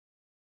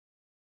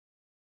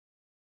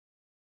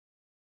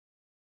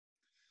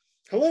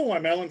Hello,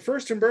 I'm Alan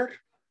Furstenberg.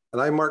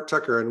 And I'm Mark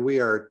Tucker, and we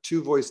are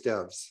Two Voice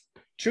Devs.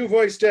 Two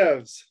Voice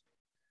Devs.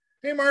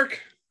 Hey, Mark.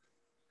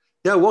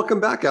 Yeah, welcome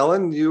back,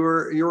 Alan. You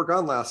were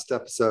gone last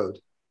episode.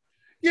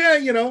 Yeah,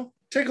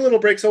 take a little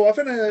break so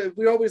often.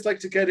 We always like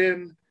to get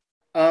in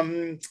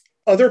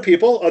other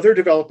people, other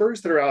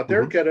developers that are out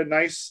there, get a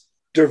nice,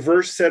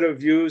 diverse set of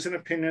views and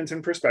opinions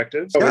and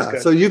perspectives. Yeah,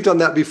 so you've done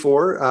that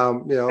before,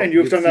 and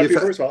you've done that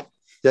before as well.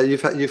 Yeah,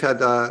 you've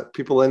had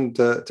people in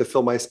to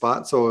fill my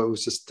spot, so it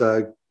was just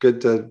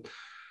good to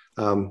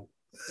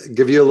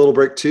give you a little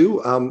break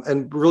too,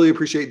 and really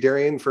appreciate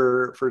Darian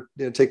for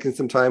taking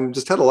some time.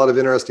 Just had a lot of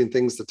interesting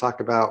things to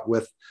talk about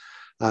with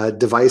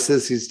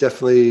devices. He's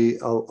definitely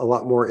a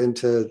lot more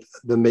into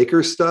the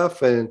maker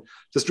stuff, and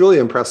just really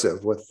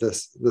impressive with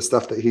the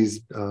stuff that he's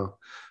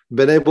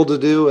been able to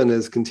do and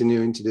is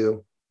continuing to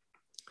do.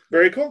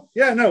 Very cool.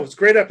 Yeah, no, it's a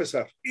great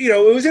episode.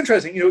 It was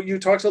interesting. You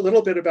talked a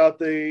little bit about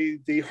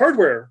the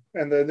hardware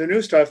and the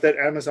new stuff that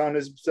Amazon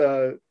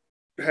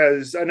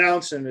has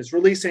announced and is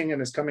releasing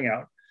and is coming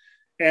out.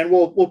 And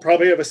we'll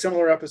probably have a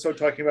similar episode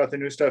talking about the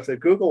new stuff that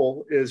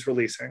Google is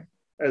releasing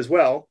as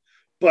well.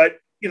 But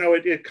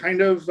it kind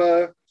of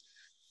I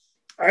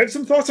have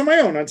some thoughts of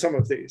my own on some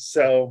of these.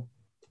 So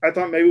I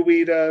thought maybe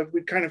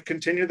we'd kind of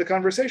continue the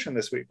conversation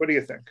this week. What do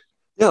you think?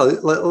 Yeah,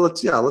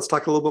 let's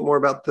talk a little bit more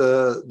about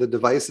the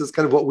devices,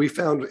 kind of what we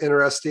found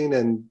interesting,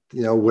 and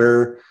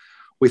where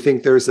we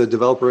think there's a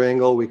developer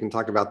angle. We can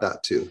talk about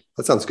that too.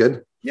 That sounds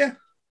good. Yeah.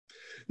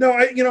 No,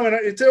 and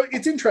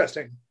it's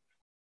interesting.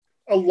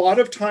 A lot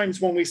of times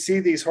when we see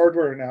these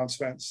hardware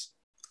announcements,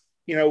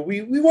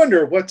 we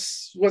wonder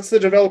what's the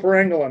developer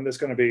angle on this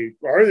going to be,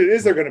 or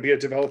is there going to be a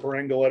developer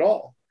angle at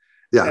all?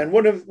 Yeah. And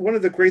one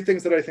of the great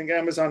things that I think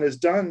Amazon has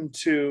done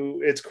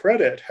to its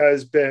credit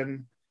has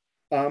been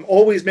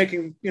always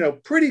making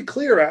pretty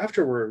clear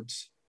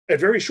afterwards, and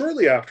very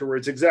shortly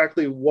afterwards,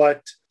 exactly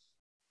what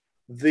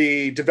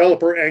the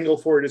developer angle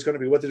for it is going to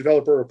be, what the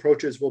developer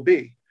approaches will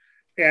be.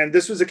 And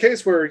this was a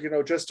case where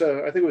just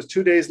I think it was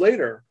 2 days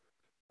later,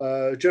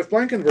 Jeff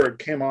Blankenberg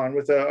came on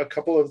with a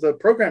couple of the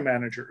program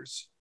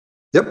managers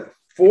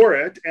for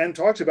it and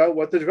talked about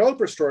what the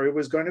developer story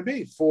was going to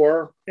be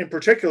for, in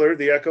particular,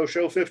 the Echo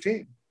Show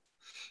 15.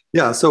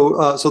 Yeah,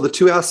 so the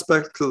two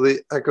aspects of the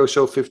Echo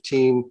Show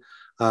 15,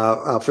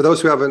 for those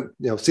who haven't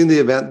seen the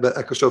event, but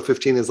Echo Show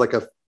 15 is like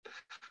a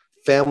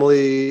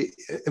family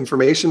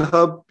information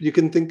hub. You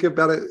can think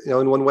about it,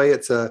 in one way.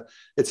 It's a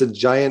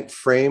giant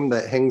frame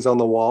that hangs on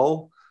the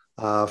wall,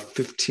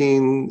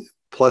 15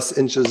 plus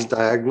inches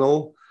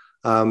diagonal.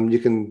 You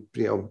can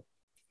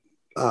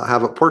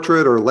have a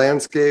portrait or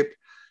landscape,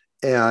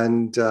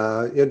 and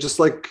just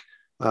like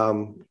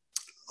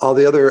all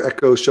the other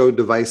Echo Show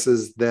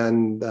devices,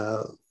 then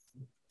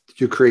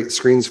you create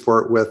screens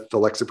for it with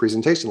Alexa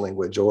Presentation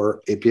Language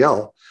or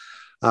APL,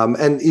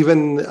 and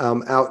even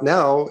out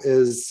now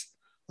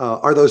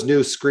are those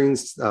new screen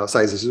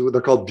sizes.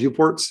 They're called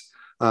viewports.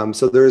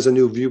 So there is a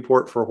new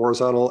viewport for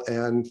horizontal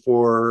and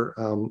for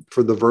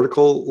the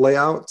vertical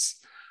layouts.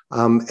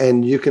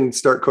 And you can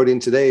start coding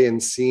today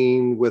and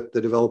seeing with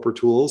the developer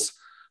tools,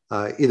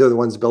 either the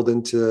ones built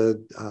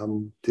into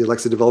the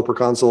Alexa Developer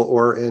Console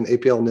or in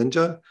APL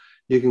Ninja.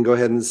 You can go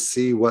ahead and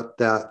see what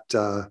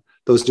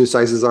those new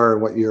sizes are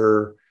and what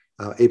your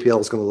APL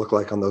is going to look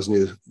like on those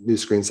new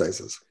screen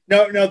sizes.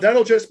 No,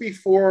 that'll just be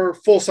for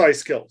full size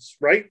skills,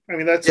 right? I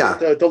mean, that's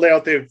the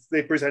layout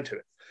they presented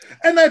it,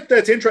 and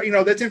that's interesting.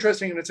 That's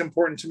interesting, and it's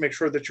important to make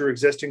sure that your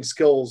existing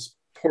skills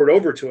port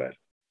over to it.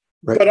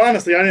 Right. But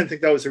honestly, I didn't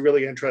think that was a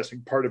really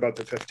interesting part about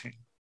the 15.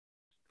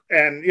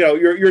 And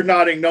you're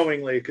nodding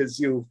knowingly because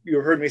you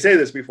heard me say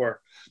this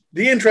before.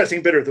 The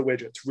interesting bit are the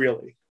widgets,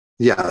 really.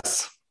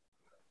 Yes.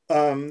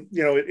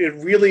 It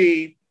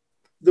really,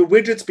 the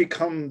widgets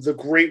become the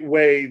great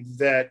way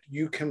that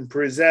you can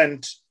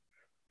present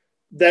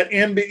that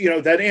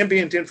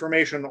ambient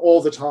information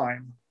all the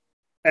time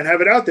and have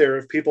it out there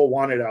if people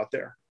want it out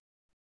there.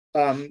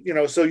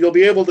 So you'll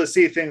be able to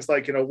see things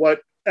like,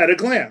 what at a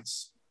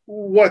glance,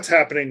 what's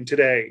happening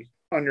today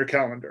on your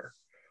calendar,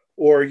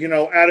 or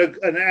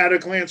at a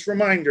glance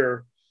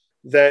reminder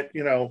that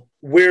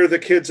where the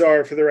kids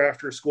are for their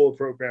after school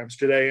programs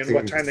today and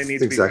what time they need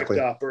to be picked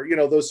up, or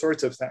those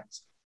sorts of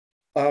things.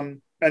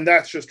 And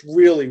that's just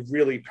really,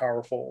 really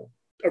powerful,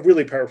 a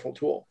really powerful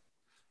tool.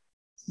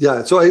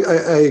 Yeah, so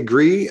I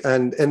agree,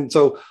 and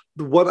so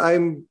what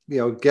I'm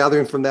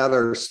gathering from that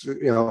are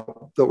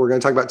that we're going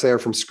to talk about today are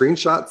from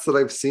screenshots that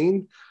I've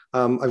seen.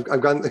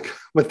 I've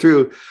went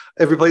through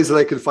every place that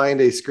I could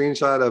find a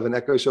screenshot of an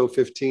Echo Show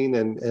 15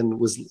 and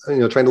was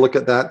trying to look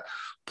at that.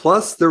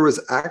 Plus, there was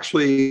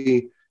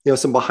actually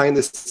some behind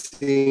the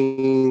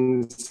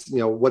scenes.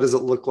 What does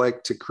it look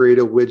like to create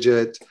a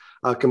widget,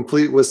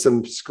 complete with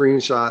some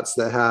screenshots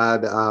that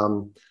had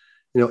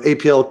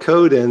APL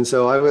code in.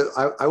 So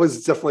I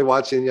was definitely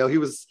watching. He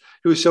was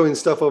showing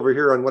stuff over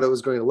here on what it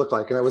was going to look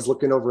like, and I was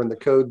looking over in the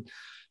code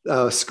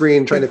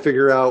screen trying to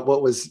figure out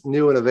what was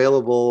new and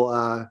available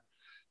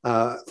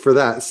for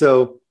that.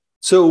 So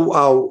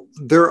So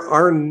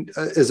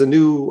is a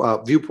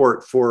new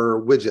viewport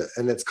for widget,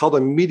 and it's called a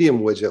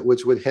medium widget,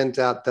 which would hint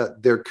at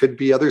that there could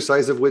be other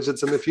size of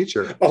widgets in the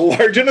future. A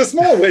large and a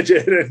small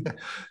widget.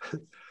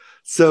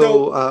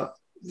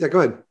 Yeah, go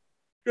ahead.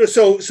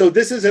 So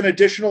this is an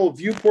additional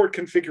viewport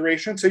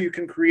configuration, so you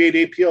can create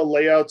APL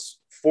layouts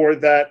for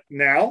that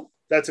now.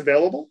 That's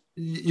available.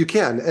 You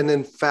can, and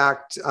in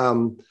fact,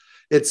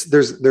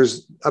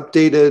 there's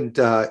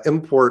updated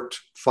import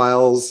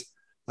files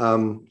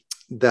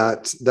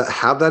that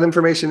have that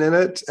information in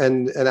it,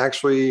 and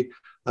actually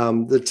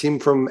the team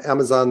from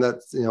Amazon,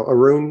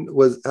 Arun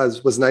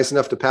was nice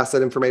enough to pass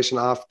that information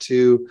off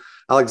to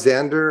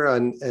Alexander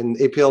and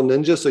APL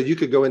Ninja, so you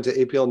could go into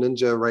APL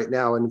Ninja right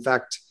now. And in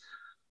fact,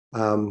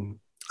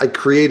 I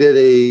created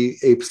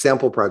a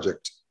sample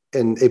project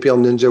in APL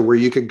Ninja where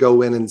you could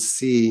go in and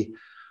see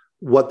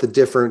what the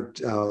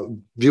different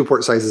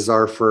viewport sizes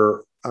are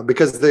for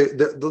because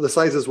the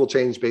sizes will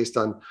change based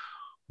on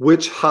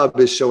which hub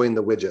is showing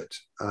the widget.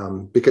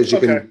 Because you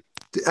can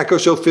Echo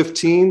Show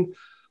 15,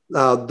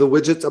 the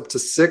widgets up to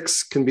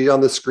 6 can be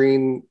on the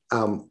screen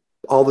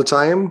all the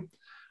time.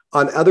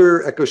 On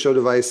other Echo Show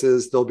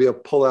devices, there'll be a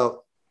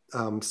pull-out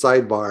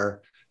sidebar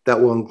that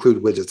will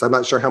include widgets. I'm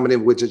not sure how many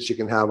widgets you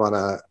can have on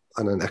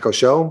an Echo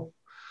Show,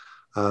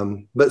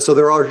 but so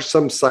there are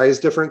some size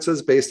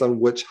differences based on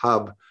which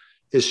hub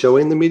is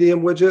showing the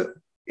medium widget.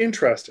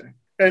 Interesting,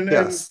 and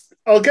yes.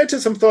 And I'll get to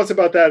some thoughts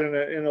about that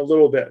in a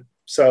little bit.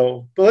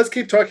 So, but let's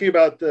keep talking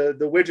about the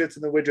widgets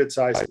and the widget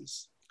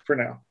sizes for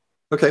now.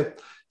 Okay.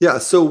 Yeah.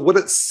 So what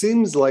it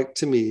seems like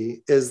to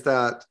me is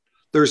that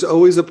there's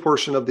always a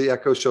portion of the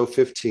Echo Show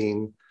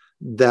 15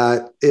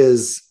 that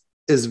is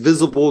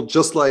visible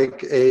just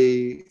like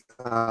an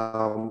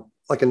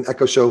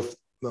Echo Show,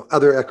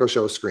 other Echo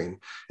Show screen.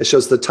 It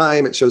shows the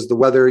time, it shows the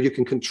weather. You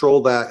can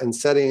control that in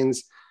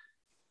settings.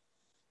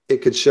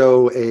 It could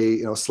show a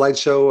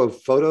slideshow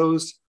of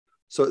photos.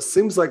 So it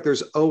seems like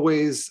there's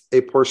always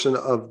a portion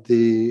of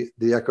the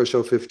Echo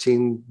Show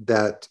 15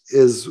 that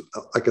is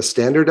like a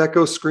standard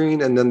Echo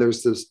screen, and then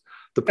there's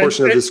the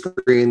portion of the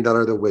screen that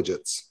are the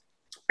widgets.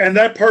 And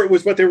that part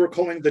was what they were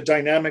calling the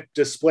dynamic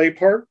display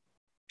part.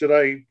 Is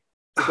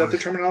that the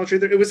terminology?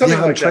 It was something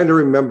like that. I'm trying to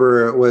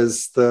remember. It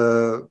was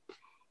I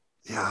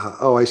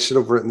should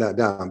have written that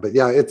down. But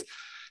yeah, it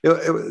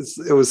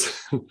was.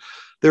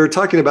 They were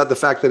talking about the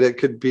fact that it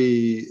could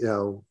be,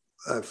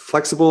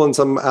 flexible in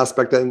some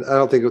aspect, and I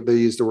don't think they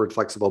used the word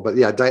flexible, but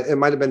yeah, it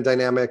might have been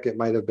dynamic. It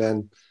might have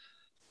been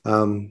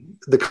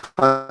the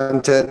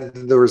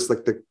content. There was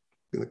like the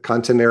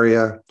content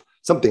area,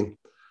 something.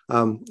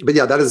 But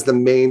yeah, that is the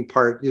main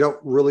part. You don't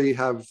really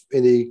have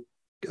any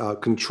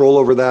control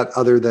over that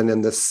other than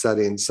in this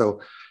setting. So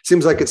it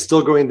seems like it's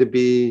still going to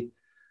be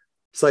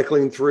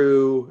cycling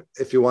through.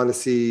 If you want to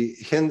see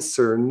hints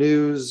or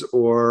news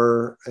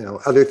or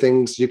other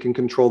things, you can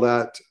control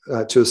that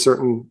to a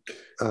certain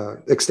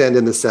extent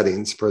in the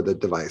settings for the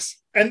device.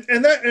 And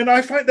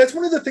I find that's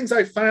one of the things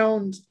I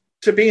found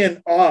to be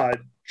an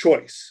odd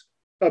choice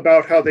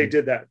about how they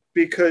did that,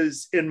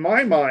 because in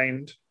my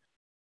mind,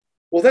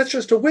 well, that's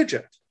just a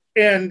widget.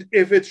 And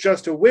if it's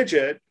just a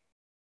widget,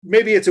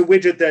 maybe it's a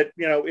widget that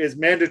is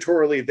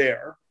mandatorily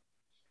there,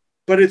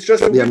 but it's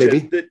just a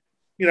widget that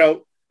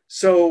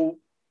so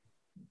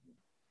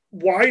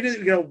why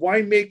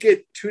make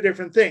it two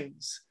different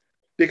things?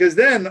 Because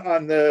then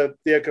on the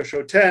Echo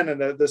Show 10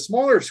 and the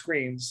smaller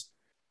screens,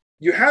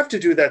 you have to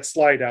do that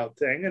slide out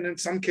thing. And in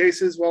some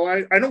cases, well,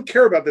 I don't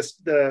care about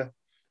the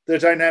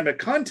dynamic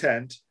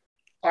content.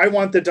 I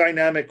want the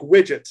dynamic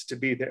widgets to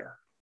be there.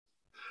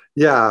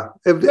 Yeah.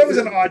 That was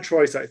an odd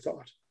choice, I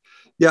thought.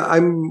 Yeah,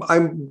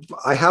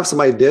 I have some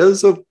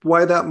ideas of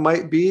why that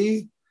might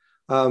be,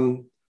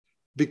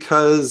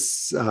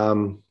 because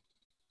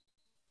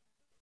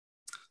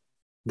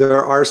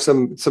there are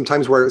some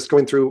times where it's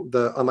going through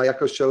on my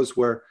Echo Shows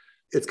where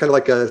it's kind of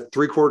like a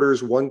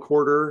 3/4,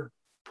 1/4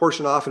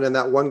 portion off, and in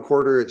that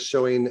 1/4, it's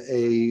showing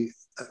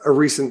a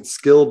recent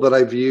skill that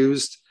I've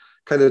used,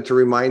 kind of to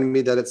remind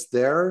me that it's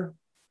there.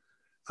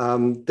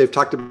 They've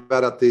talked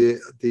about at the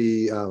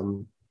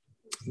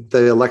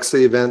Alexa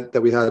event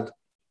that we had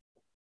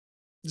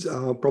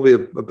probably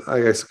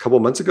a couple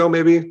months ago,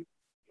 maybe,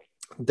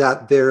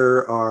 that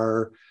there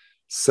are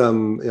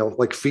some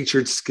like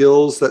featured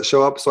skills that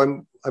show up.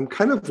 So I'm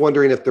kind of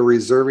wondering if they're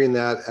reserving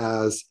that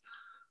as,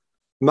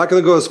 I'm not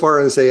going to go as far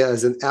as say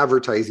as an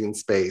advertising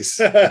space,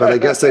 but I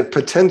guess a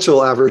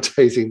potential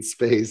advertising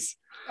space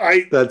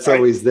that's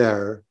always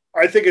there.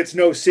 I think it's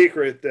no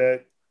secret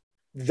that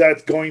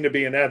that's going to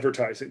be an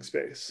advertising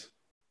space.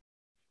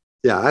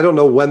 Yeah, I don't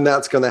know when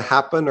that's going to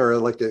happen or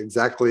like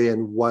exactly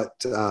in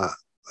what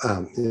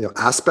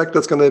aspect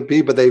that's going to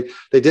be, but they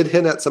did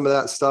hint at some of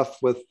that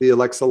stuff with the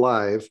Alexa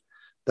Live,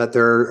 that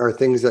there are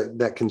things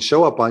that can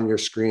show up on your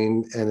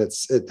screen, and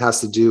it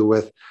has to do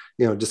with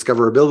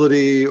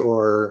discoverability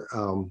or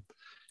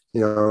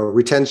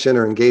retention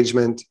or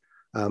engagement.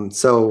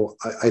 So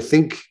I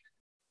think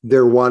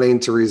they're wanting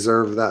to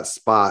reserve that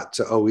spot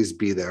to always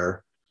be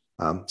there.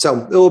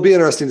 So it will be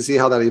interesting to see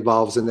how that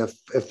evolves, and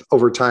if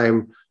over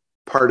time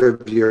part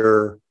of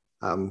your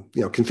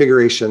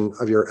configuration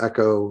of your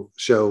Echo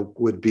Show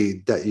would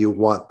be that you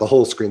want the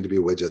whole screen to be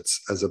widgets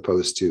as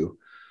opposed to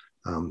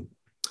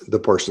the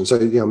portion. So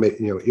you might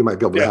be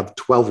able to have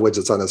 12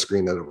 widgets on a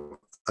screen at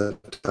a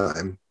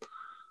time.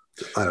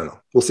 I don't know.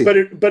 We'll see.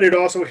 But it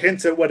also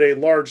hints at what a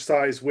large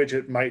size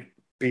widget might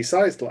be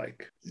sized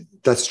like.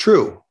 That's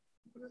true.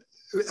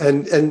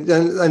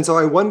 And so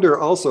I wonder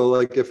also,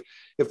 like, if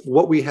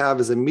what we have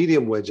is a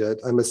medium widget,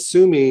 I'm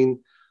assuming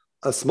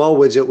a small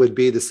widget would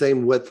be the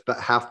same width but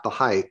half the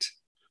height.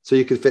 So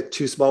you could fit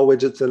 2 small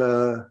widgets in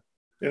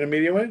a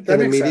medium way. That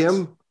makes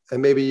sense.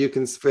 And maybe you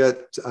can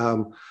fit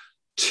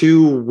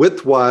 2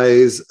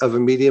 width-wise of a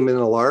medium and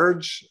a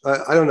large.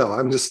 I don't know.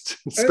 I'm just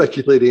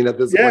speculating at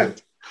this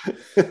point.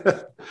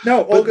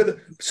 No, all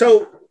good.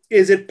 So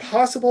is it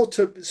possible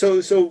to,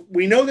 so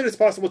we know that it's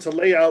possible to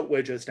lay out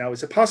widgets now.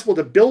 Is it possible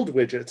to build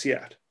widgets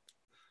yet?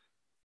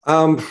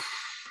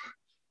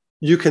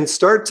 You can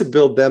start to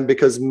build them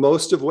because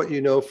most of what you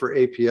know for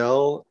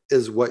APL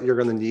is what you're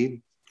going to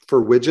need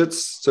for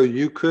widgets. So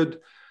you could,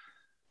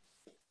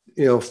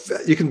 you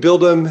can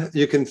build them.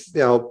 You can,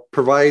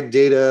 provide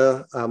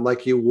data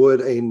like you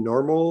would a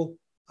normal,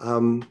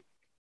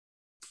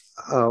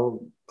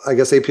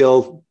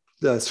 APL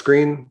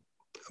screen.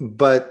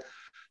 But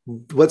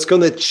what's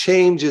going to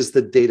change is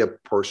the data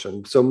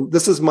portion. So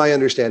this is my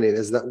understanding,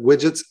 is that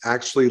widgets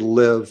actually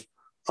live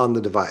on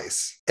the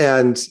device.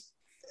 And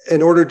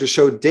in order to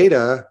show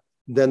data,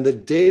 then the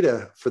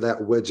data for that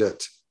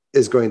widget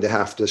is going to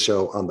have to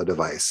show on the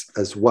device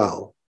as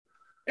well.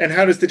 And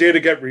how does the data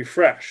get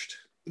refreshed?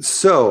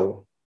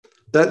 So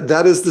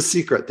that is the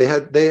secret.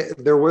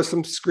 There were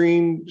some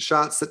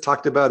screenshots that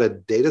talked about a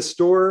data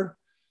store.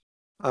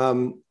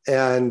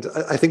 And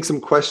I think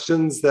some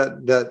questions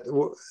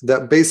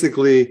that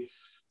basically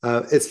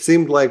it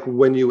seemed like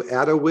when you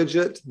add a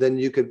widget, then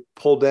you could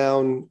pull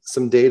down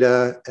some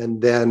data,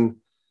 and then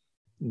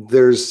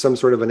there's some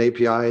sort of an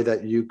API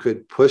that you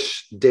could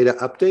push data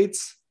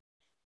updates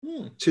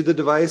to the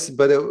device.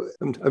 But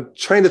I'm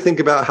trying to think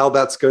about how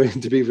that's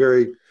going to be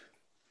very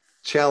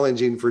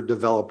challenging for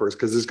developers,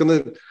 because there's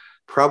going to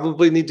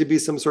probably need to be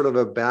some sort of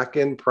a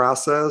back-end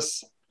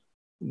process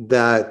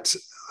that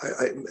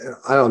I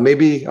don't know,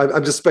 maybe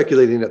I'm just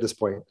speculating at this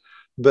point,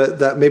 but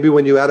that maybe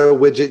when you add a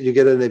widget, you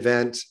get an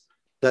event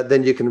that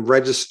then you can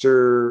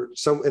register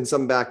in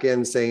some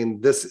backend saying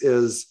this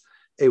is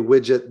a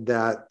widget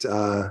that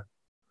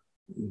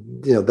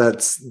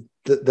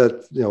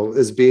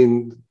is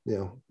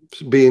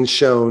being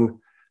shown.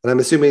 And I'm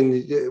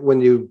assuming when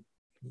you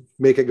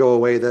make it go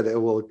away, that it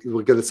will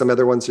go to some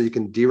other one so you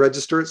can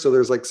deregister it. So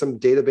there's like some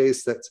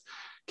database that's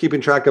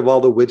keeping track of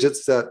all the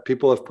widgets that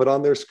people have put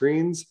on their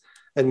screens.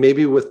 And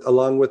maybe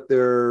along with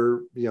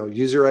their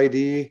user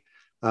ID,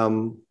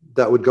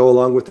 that would go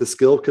along with the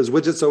skill, because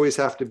widgets always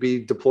have to be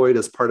deployed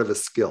as part of a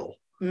skill.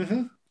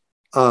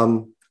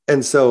 Mm-hmm.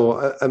 And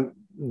so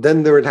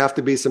then there would have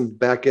to be some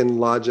back-end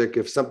logic.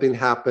 If something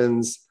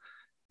happens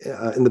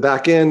in the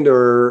back end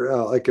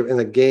or like in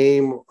a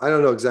game, I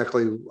don't know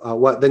exactly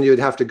what, then you'd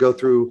have to go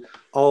through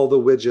all the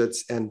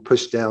widgets and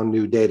push down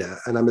new data.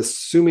 And I'm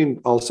assuming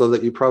also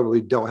that you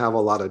probably don't have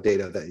a lot of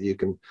data that you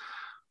can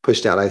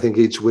pushed out. I think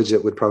each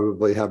widget would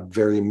probably have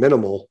very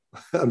minimal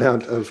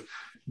amount of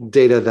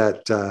data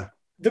that.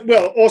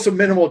 Also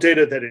minimal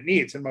data that it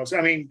needs in most.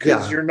 I mean,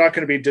 because you're not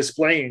going to be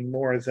displaying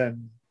more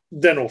than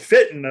will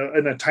fit in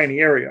a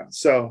tiny area.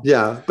 So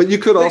but you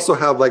could also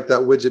have like that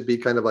widget be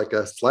kind of like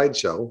a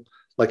slideshow.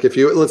 Like if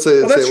you let's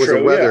say it was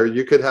a weather,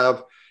 you could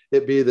have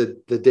it be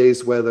the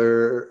day's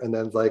weather, and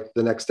then like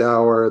the next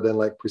hour, then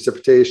like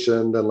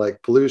precipitation, then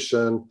like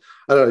pollution.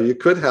 I don't know. You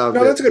could have.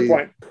 No, that's a good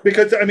point,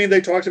 because I mean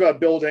they talked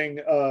about building,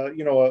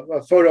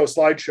 a photo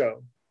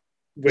slideshow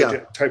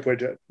widget type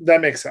widget.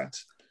 That makes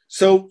sense.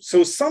 So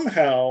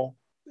somehow,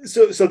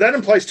 so that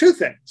implies 2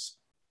 things,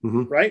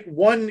 right?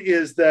 One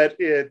is that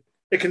it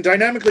can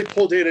dynamically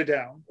pull data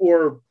down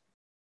or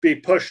be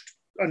pushed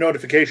a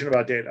notification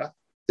about data.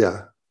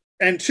 Yeah.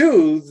 And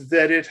 2,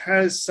 that it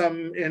has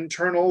some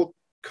internal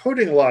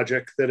coding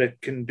logic that it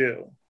can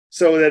do,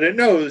 so that it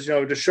knows,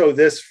 to show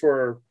this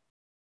for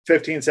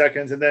 15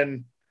 seconds and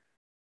then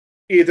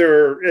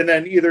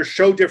either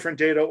show different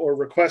data or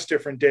request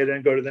different data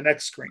and go to the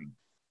next screen.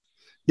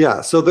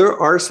 Yeah. So there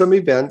are some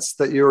events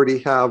that you already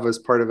have as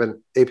part of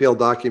an APL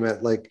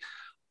document, like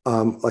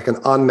an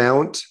on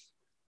mount.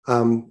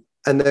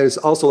 And there's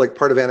also like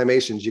part of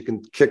animations. You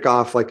can kick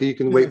off, like you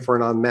can wait for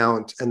an on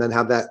mount and then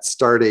have that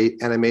start a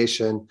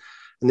animation.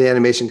 And the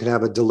animation can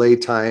have a delay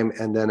time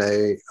and then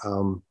a,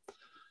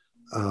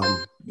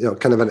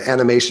 kind of an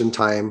animation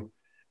time.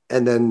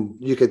 And then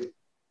you could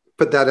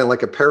put that in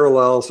like a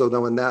parallel. So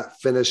then when that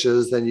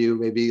finishes, then you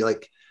maybe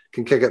like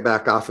can kick it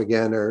back off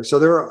again. Or so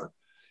there are,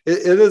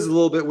 it is a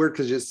little bit weird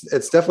because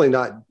it's definitely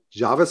not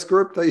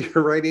JavaScript that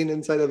you're writing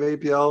inside of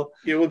APL.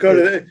 Yeah, we'll go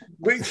to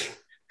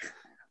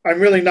I'm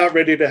really not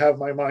ready to have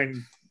my mind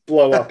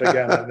blow up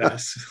again on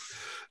this.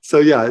 So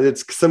yeah,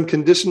 it's some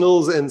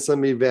conditionals and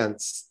some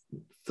events,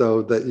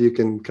 so that you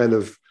can kind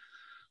of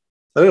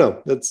I don't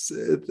know.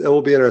 It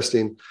will be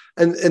interesting.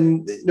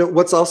 And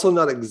what's also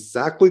not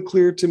exactly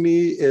clear to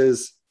me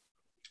is,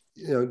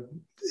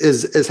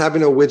 is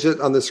having a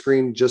widget on the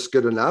screen just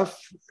good enough?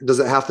 Does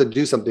it have to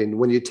do something?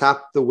 When you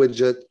tap the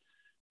widget,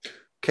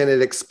 can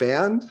it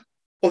expand?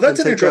 Well,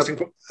 that's an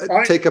interesting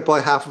take up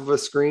like half of a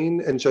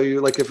screen and show you,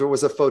 like if it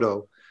was a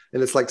photo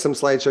and it's like some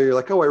slideshow, you're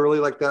like, oh, I really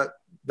like that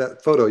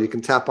photo. You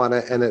can tap on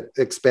it and it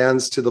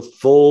expands to the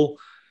full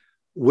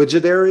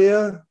widget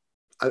area.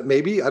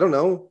 Maybe, I don't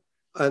know.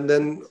 And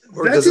then,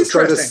 or does it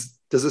start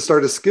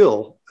a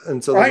skill?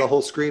 And so then the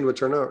whole screen would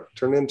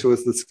turn into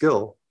the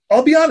skill.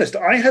 I'll be honest,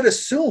 I had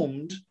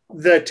assumed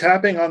that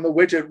tapping on the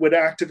widget would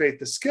activate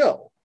the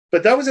skill,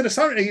 but that was an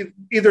assumption.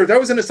 Either that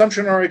was an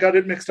assumption or I got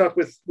it mixed up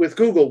with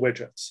Google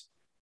widgets.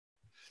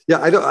 Yeah,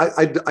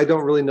 I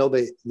don't really know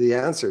the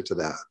answer to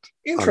that.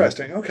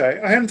 Interesting. Okay.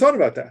 I hadn't thought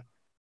about that.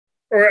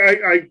 Or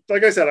I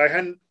like I said, I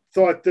hadn't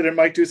thought that it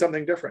might do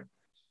something different.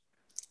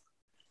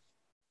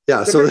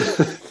 Yeah, so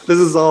this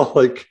is all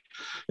like,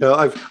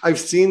 I've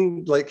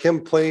seen like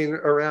him playing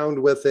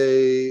around with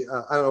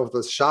I don't know,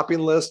 with a shopping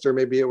list, or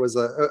maybe it was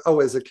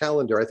a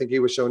calendar. I think he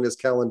was showing his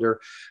calendar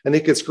and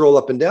he could scroll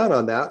up and down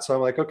on that. So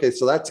I'm like, okay,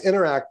 so that's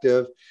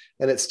interactive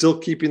and it's still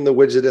keeping the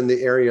widget in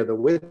the area of the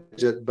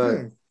widget,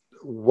 but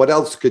what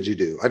else could you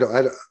do? I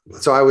don't.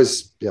 So I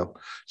was,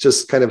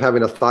 just kind of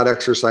having a thought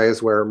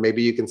exercise where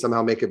maybe you can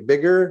somehow make it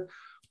bigger,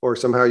 or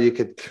somehow you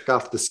could kick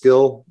off the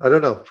skill. I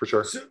don't know for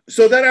sure.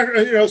 So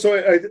that,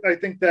 so I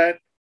think that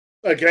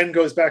again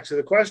goes back to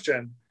the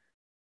question: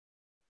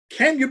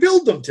 can you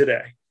build them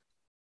today?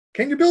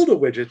 Can you build a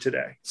widget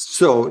today?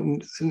 So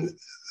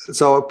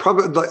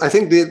probably, I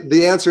think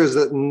the answer is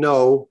that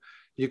no,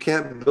 you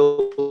can't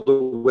build a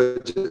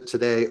widget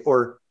today,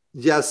 or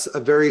yes, a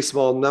very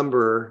small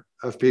number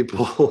of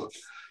people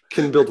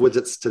can build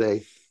widgets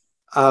today.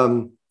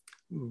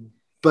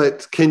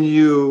 But can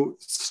you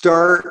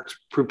start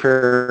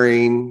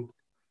preparing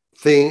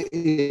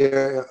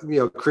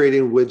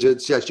creating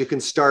widgets? Yes, you can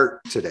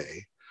start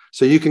today.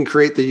 So you can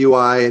create the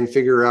UI and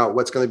figure out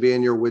what's going to be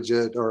in your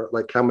widget, or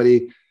like how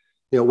many,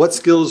 what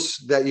skills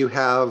that you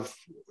have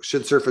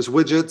should surface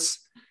widgets,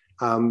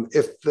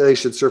 if they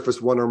should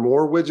surface one or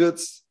more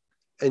widgets.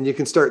 And you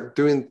can start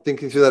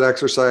thinking through that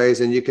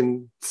exercise, and you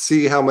can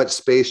see how much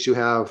space you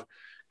have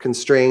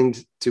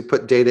constrained to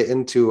put data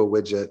into a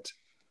widget.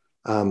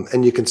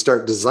 And you can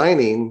start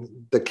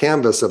designing the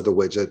canvas of the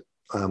widget.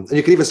 And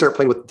you can even start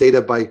playing with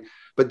data by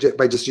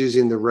just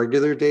using the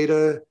regular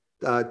data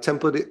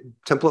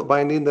template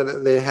binding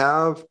that they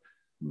have,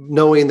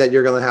 knowing that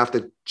you're going to have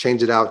to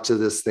change it out to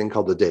this thing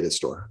called the data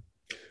store.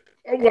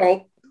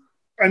 Well,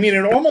 I mean,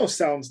 it almost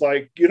sounds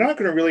like you're not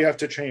going to really have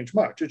to change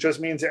much. It just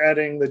means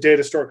adding the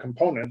data store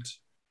component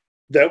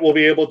that will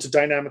be able to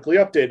dynamically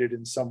update it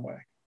in some way.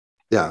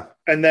 Yeah.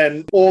 And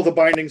then all the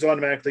bindings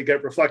automatically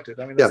get reflected.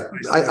 I mean, yeah,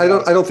 I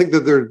don't think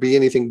that there'd be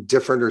anything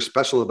different or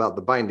special about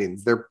the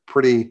bindings. They're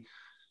pretty,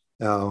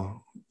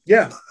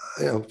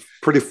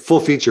 pretty full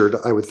featured,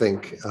 I would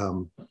think.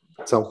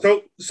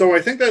 So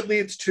I think that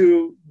leads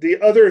to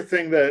the other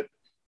thing that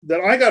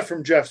I got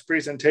from Jeff's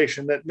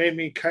presentation that made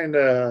me kind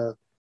of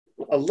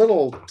a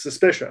little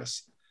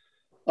suspicious.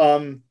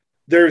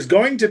 There's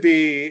going to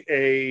be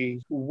a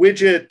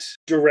widget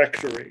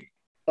directory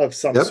of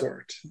some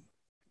sort,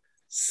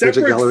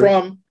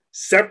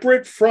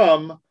 separate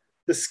from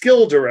the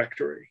skill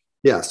directory.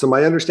 Yeah. So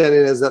my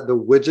understanding is that the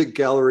widget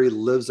gallery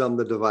lives on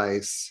the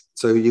device,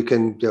 so you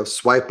can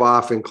swipe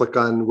off and click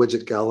on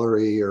widget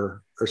gallery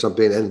or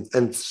something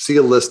and see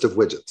a list of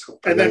widgets.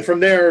 And then from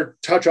there,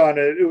 touch on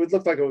it. It would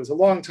look like it was a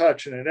long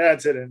touch, and it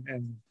adds it.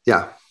 And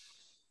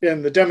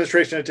in the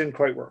demonstration, it didn't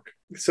quite work.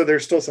 So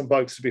there's still some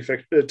bugs to be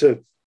fixed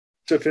to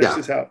finish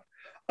this out.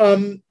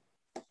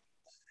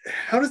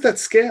 How does that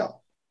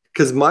scale?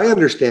 Because my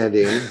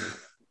understanding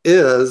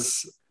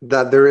is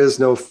that there is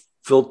no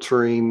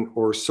filtering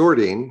or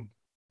sorting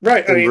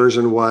in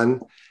version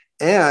 1.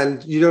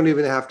 And you don't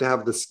even have to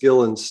have the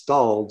skill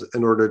installed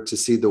in order to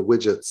see the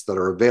widgets that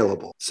are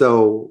available.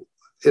 So,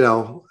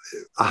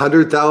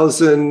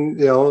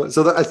 100,000,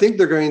 so I think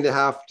they're going to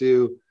have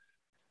to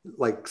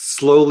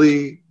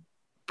slowly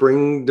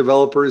bring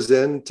developers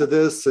into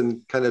this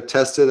and kind of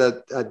test it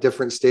at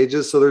different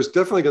stages. So there's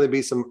definitely going to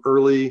be some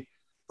early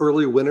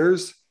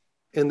winners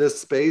in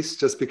this space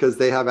just because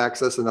they have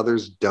access and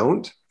others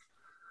don't.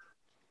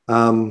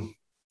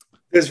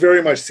 This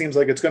very much seems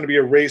like it's going to be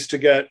a race to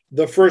get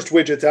the first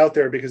widgets out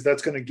there, because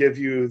that's going to give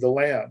you the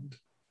land.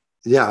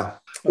 Yeah.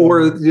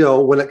 Or,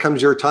 when it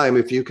comes your time,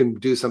 if you can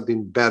do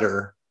something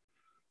better,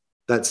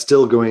 that's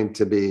still going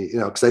to be,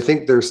 because I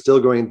think they're still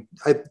going,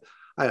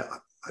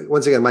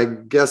 once again, my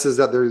guess is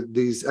that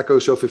these Echo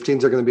Show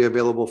 15s are going to be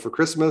available for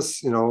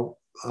Christmas,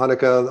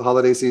 Hanukkah, the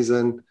holiday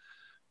season,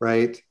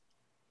 right?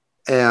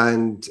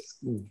 And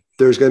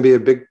there's going to be a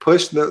big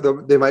push.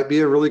 They might be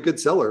a really good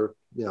seller,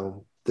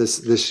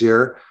 this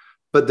year,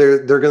 but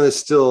they're going to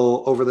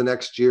still, over the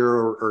next year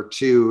or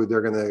two,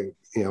 they're going to,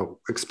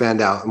 expand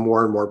out, and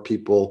more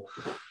people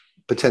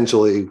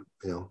potentially,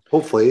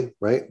 hopefully,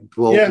 right,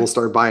 we'll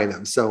start buying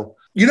them. So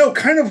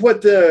Kind of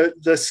what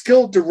the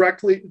skill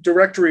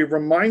directory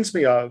reminds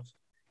me of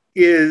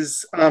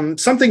is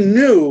something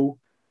new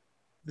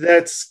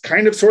that's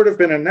kind of sort of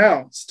been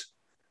announced,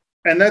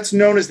 and that's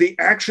known as the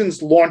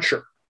Actions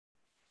Launcher.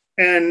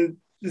 And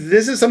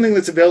this is something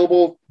that's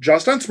available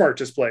just on smart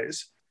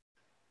displays,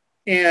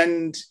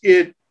 and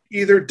it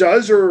either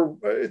does, or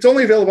it's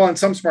only available on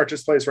some smart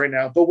displays right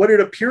now, but what it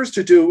appears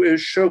to do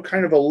is show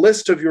kind of a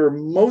list of your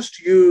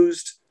most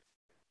used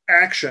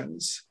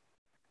actions,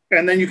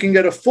 and then you can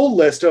get a full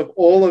list of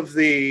all of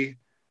the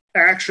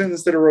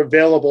actions that are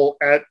available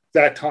at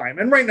that time.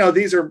 And right now,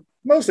 these are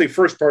mostly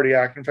first-party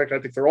actions. In fact, I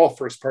think they're all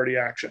first-party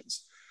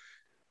actions.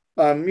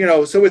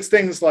 So it's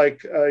things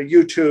like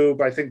YouTube.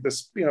 I think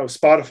this,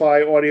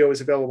 Spotify audio is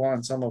available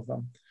on some of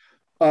them.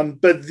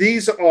 But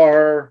these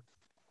are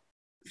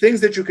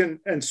things that you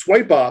can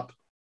swipe up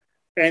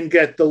and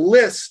get the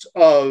list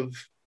of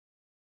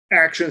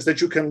actions that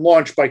you can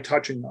launch by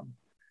touching them.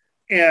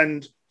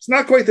 And it's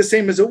not quite the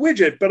same as a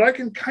widget, but I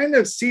can kind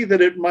of see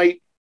that it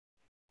might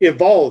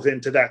evolve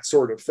into that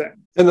sort of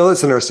thing. And no,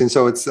 that's interesting.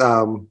 So it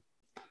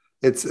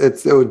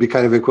would be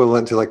kind of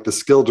equivalent to like the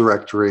skill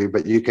directory,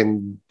 but you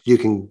can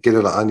get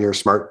it on your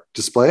smart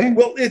display.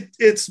 Well,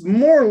 it's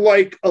more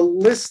like a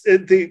list. I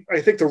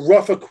think the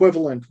rough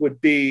equivalent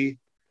would be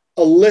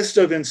a list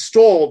of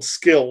installed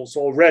skills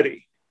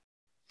already.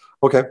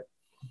 Okay.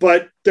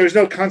 But there's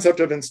no concept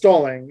of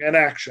installing an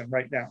action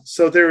right now.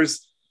 So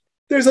there's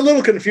a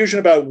little confusion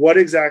about what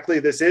exactly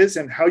this is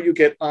and how you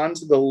get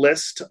onto the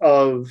list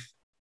of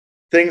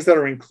things that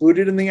are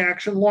included in the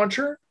action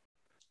launcher.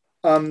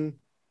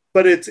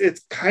 But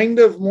it's kind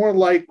of more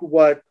like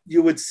what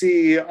you would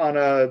see on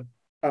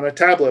a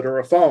tablet or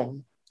a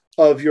phone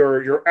of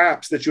your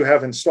apps that you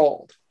have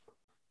installed.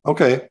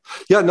 Okay.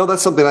 Yeah, no,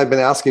 that's something I've been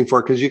asking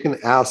for, because you can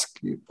ask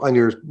on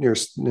your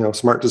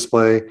smart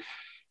display,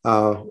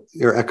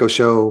 your Echo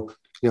Show,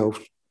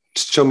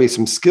 show me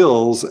some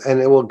skills, and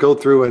it will go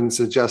through and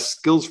suggest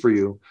skills for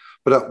you.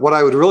 But what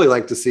I would really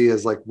like to see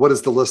is like, what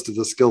is the list of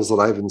the skills that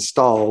I've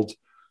installed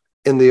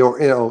in the,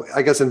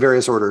 I guess in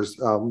various orders,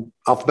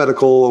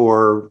 alphabetical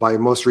or by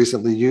most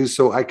recently used.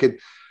 So I could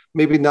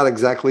maybe not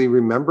exactly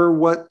remember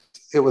what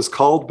it was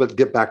called, but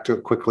get back to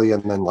it quickly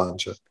and then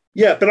launch it.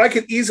 Yeah, but I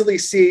could easily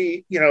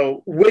see,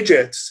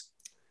 widgets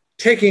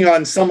taking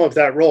on some of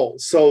that role.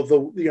 So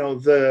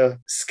the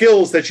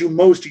skills that you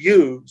most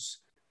use,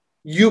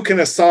 you can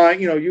assign,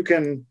 you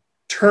can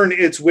turn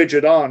its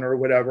widget on or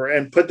whatever,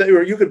 and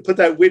you could put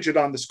that widget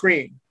on the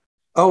screen.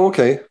 Oh,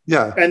 okay.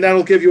 Yeah. And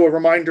that'll give you a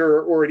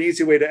reminder or an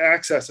easy way to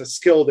access a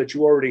skill that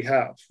you already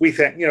have. We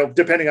think,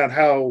 depending on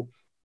how.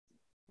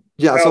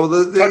 Yeah. So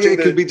it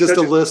could be just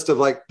a list of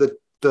like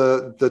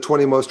the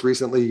 20 most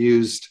recently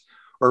used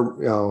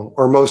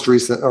or most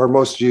recent or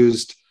most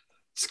used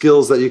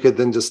skills that you could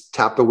then just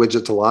tap a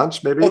widget to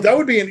launch, maybe. Oh, that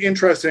would be an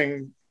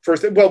interesting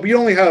first. Well, we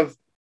only have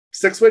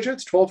 6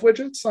 widgets, 12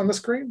 widgets on the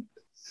screen.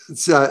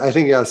 It's, I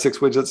think, 6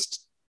 widgets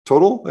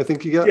total, I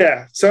think you get.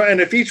 Yeah. So,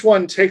 and if each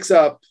one takes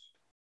up,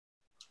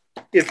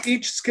 if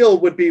each skill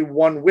would be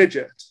one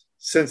widget,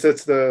 since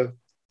it's I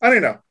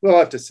don't know, we'll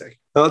have to see.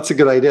 Oh, that's a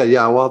good idea.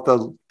 Yeah, we'll have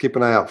to keep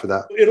an eye out for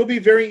that. It'll be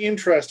very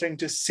interesting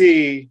to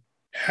see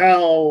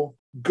how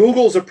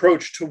Google's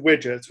approach to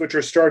widgets, which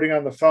are starting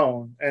on the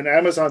phone, and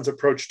Amazon's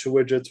approach to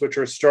widgets, which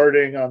are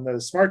starting on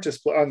the smart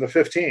display on the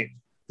 15.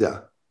 Yeah.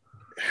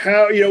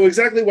 How,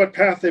 exactly what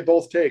path they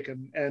both take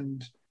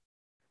and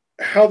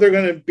how they're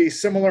going to be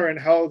similar and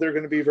how they're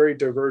going to be very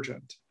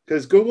divergent.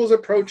 Because Google's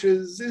approach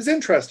is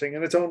interesting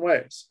in its own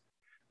ways.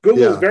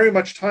 Google is very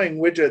much tying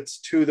widgets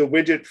to the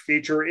widget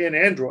feature in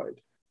Android,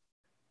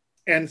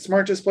 and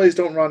smart displays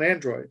don't run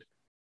Android.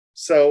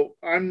 So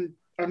I'm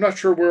not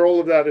sure where all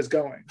of that is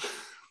going.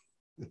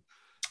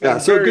 Yeah, I'm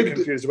very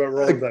confused about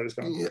where all of that is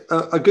going.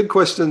 A good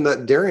question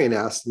that Darian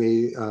asked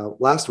me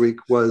last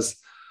week was,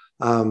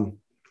 how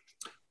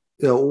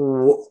do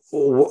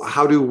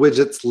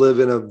widgets live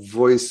in a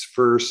voice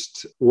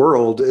first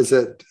world?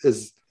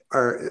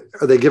 Are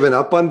they giving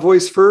up on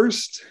voice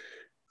first?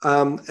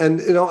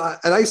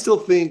 I still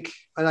think,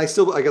 I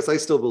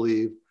still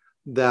believe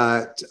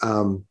that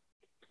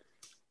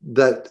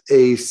that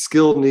a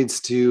skill needs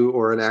to,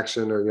 or an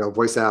action or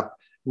voice app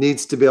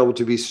needs to be able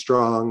to be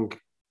strong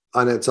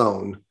on its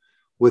own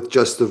with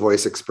just the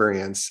voice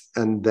experience,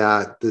 and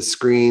that the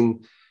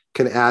screen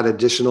can add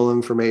additional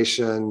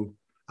information,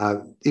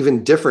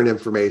 even different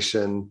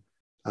information,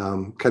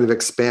 kind of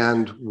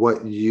expand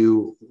what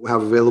you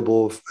have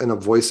available in a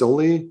voice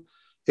only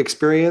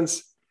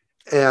experience.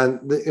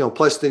 And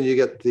plus then you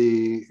get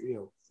the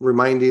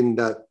reminding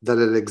that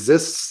it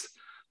exists.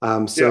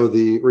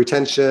 The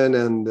retention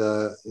and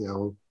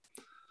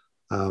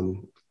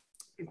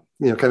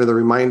kind of the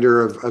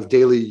reminder of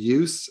daily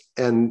use,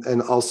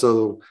 and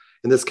also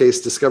in this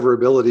case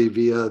discoverability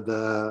via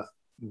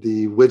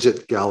the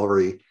widget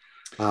gallery,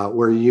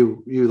 where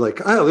you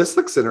like, oh, this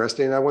looks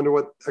interesting, I wonder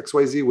what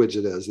XYZ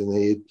widget is, and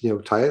then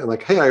you tie it and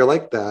like, hey, I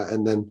like that,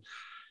 and then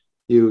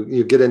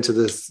you get into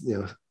this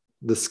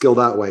the skill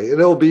that way. And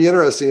it'll be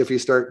interesting if you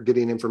start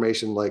getting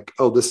information like,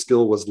 oh, this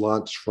skill was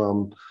launched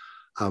from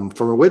from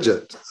a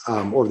widget,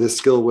 or this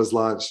skill was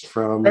launched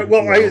from.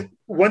 Well,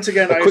 once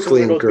again, I assume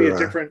it'll be a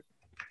different.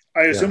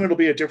 I assume it'll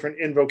be a different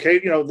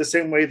invocation. The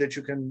same way that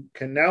you can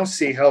now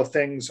see how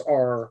things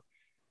are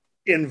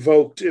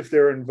invoked if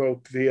they're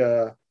invoked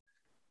via,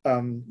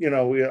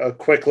 a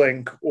quick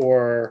link,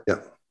 or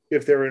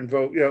if they're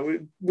invoked.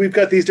 We've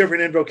got these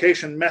different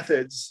invocation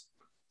methods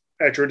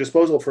at your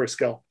disposal for a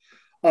skill.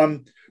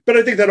 But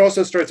I think that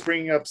also starts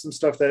bringing up some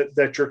stuff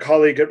that your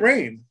colleague at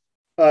Rain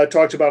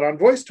talked about on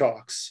Voice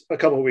Talks a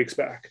couple of weeks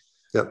back.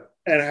 Yep.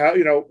 And how,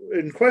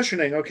 in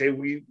questioning,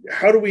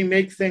 how do we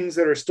make things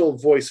that are still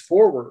voice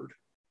forward,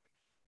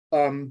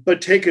 but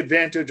take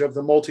advantage of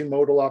the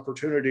multimodal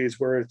opportunities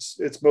where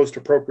it's most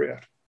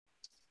appropriate?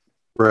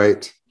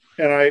 Right.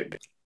 And I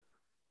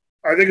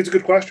think it's a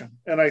good question.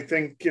 And I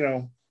think,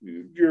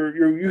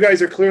 you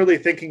guys are clearly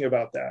thinking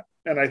about that.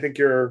 And I think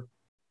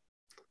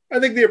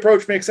the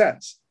approach makes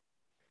sense.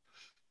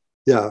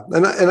 Yeah.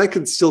 And I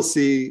can still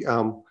see,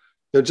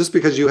 just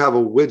because you have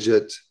a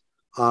widget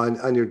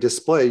on your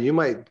display, you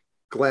might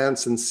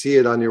glance and see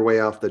it on your way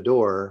out the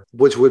door,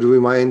 which would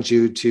remind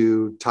you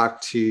to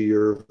talk to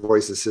your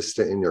voice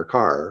assistant in your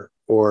car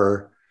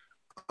or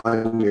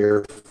on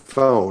your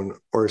phone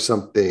or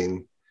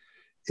something.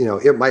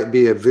 It might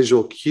be a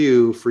visual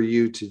cue for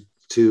you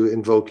to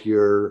invoke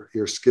your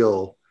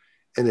skill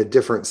in a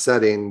different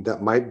setting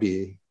that might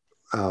be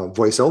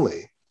voice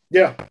only.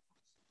 Yeah.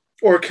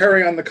 Or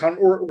carry on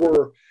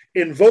or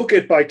invoke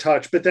it by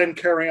touch, but then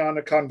carry on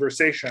a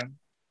conversation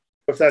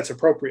if that's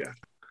appropriate.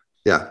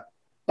 Yeah.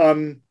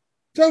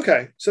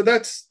 Okay. So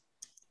that's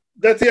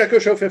the Echo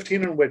Show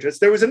 15 and widgets.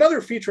 There was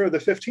another feature of the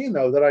 15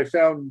 though that I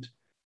found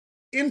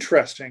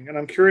interesting, and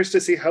I'm curious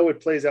to see how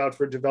it plays out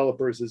for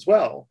developers as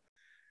well.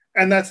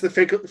 And that's the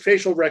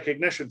facial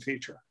recognition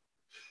feature.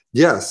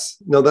 Yes.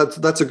 No,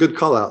 that's a good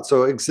call out.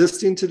 So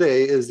existing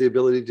today is the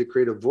ability to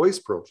create a voice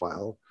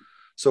profile.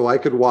 So I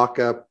could walk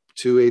up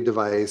to a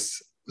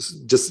device,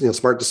 just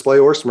smart display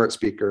or smart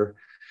speaker,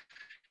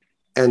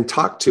 and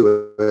talk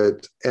to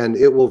it, and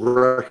it will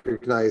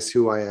recognize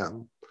who I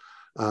am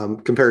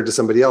compared to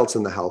somebody else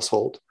in the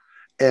household.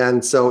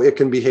 And so it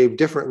can behave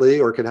differently,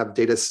 or it can have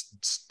data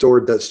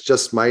stored that's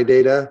just my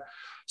data.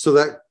 So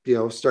that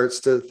starts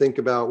to think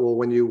about, well,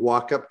 when you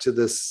walk up to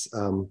this,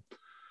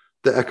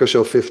 the Echo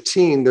Show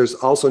 15, there's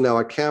also now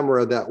a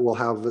camera that will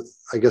have,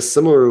 I guess,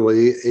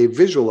 similarly, a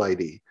visual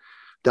ID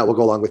that will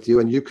go along with you,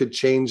 and you could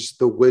change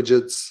the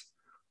widgets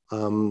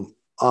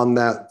on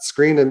that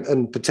screen,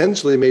 and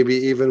potentially maybe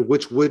even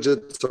which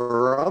widgets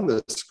are on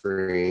the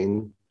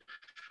screen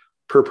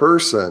per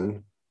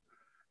person.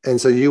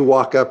 And so you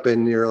walk up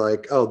and you're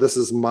like, oh, this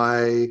is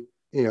my,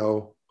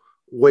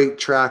 weight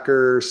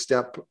tracker,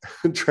 step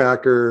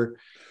tracker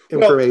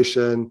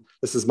information. Well,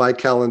 this is my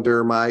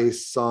calendar, my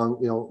song,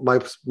 my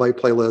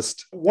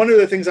playlist. One of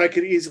the things I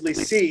could easily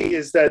see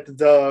is that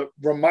the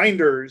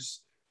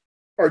reminders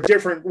are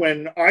different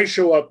when I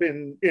show up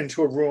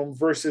into a room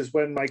versus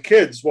when my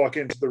kids walk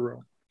into the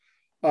room.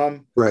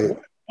 Right.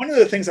 One of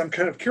the things I'm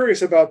kind of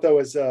curious about, though,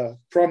 is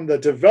from the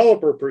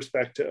developer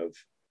perspective,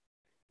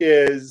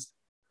 is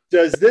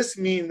does this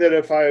mean that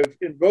if I've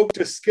invoked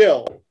a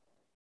skill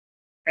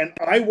and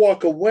I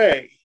walk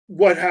away,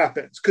 what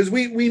happens? Because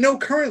we know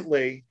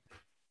currently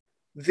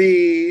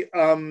the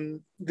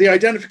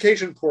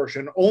identification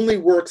portion only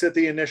works at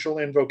the initial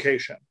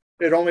invocation.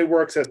 It only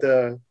works at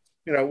the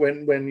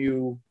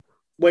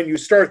when you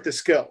start the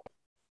skill.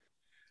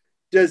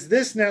 Does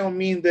this now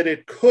mean that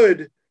it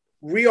could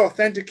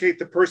re-authenticate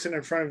the person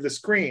in front of the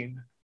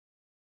screen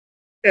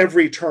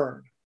every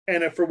turn?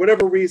 And if for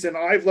whatever reason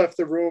I've left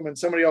the room and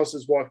somebody else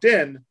has walked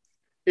in,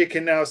 it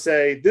can now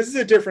say, this is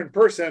a different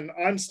person,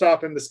 I'm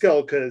stopping the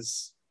skill,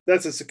 because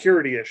that's a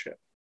security issue.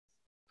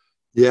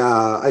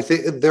 Yeah, I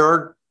think there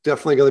are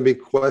definitely going to be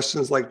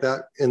questions like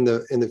that in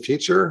the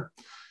future.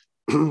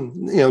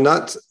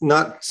 Not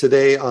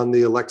today on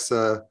the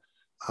Alexa,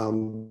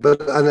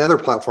 but on other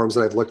platforms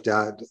that I've looked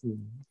at.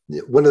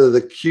 One of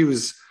the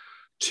cues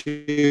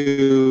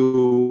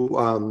to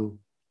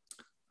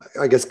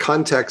I guess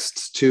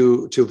context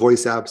to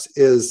voice apps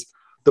is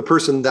the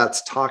person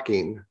that's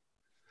talking.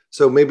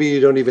 So maybe you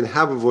don't even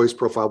have a voice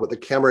profile, but the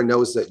camera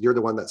knows that you're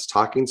the one that's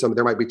talking. So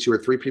there might be 2 or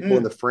 3 people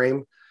in the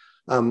frame,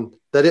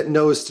 that it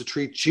knows to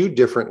treat you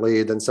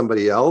differently than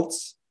somebody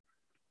else.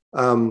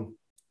 I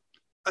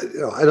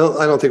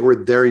don't think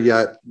we're there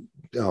yet,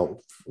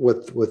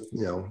 with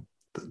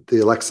the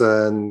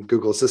Alexa and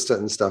Google Assistant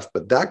and stuff,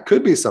 but that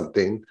could be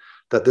something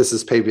that this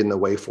is paving the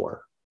way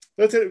for.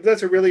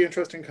 That's a really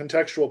interesting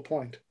contextual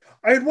point.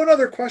 I had one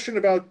other question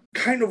about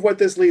kind of what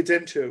this leads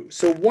into.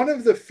 So one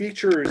of the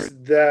features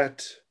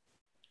that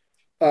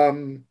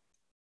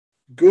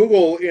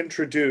Google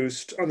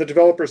introduced on the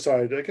developer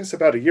side, I guess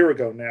about a year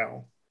ago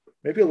now,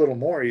 maybe a little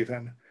more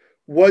even,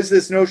 was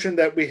this notion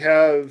that we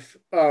have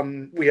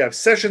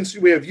sessions,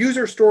 we have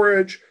user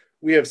storage,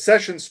 we have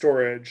session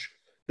storage.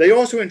 They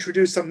also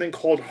introduced something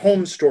called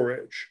home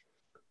storage.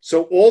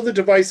 So all the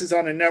devices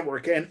on a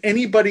network and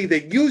anybody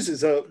that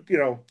uses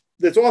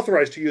that's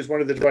authorized to use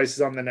one of the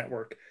devices on the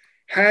network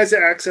has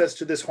access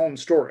to this home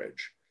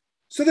storage.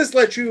 So this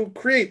lets you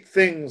create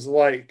things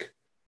like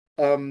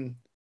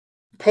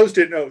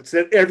post-it notes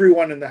that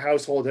everyone in the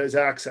household has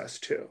access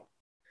to.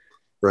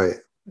 Right.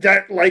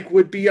 That like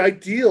would be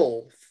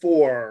ideal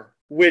for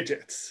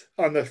widgets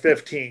on the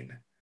 15.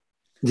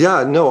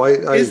 Yeah, no, I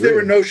Is there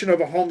a agree. notion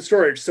of a home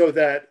storage so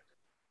that,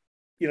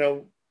 you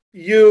know,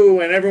 you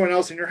and everyone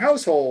else in your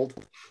household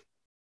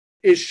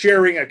is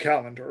sharing a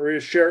calendar or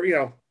is share, you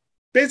know,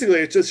 basically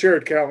it's a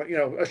shared calendar, you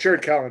know, a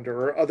shared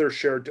calendar or other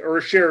shared or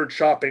a shared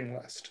shopping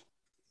list.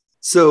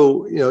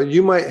 So,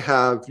 you might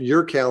have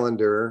your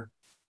calendar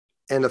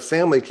and a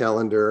family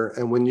calendar,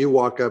 and when you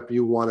walk up,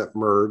 you want it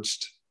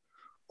merged,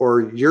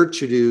 or your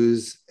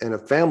to-dos and a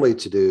family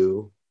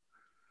to-do,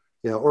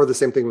 or the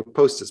same thing with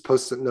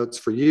post-it notes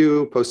for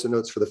you, post-it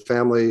notes for the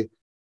family.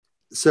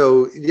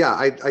 So yeah,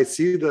 I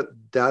see that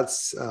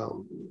that's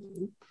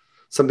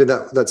something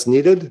that's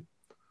needed.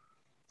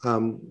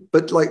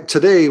 But like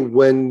today,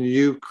 when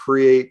you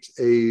create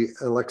a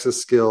Alexa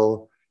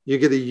skill, you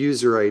get a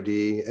user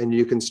ID and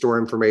you can store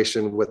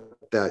information with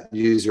that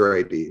user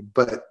ID.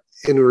 But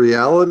in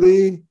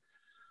reality,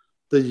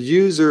 the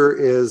user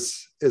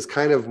is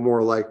kind of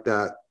more like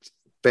that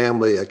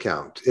family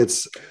account.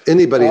 It's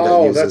anybody that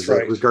That's uses it,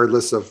 right.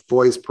 regardless of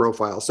voice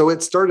profile. So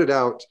it started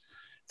out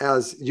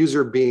as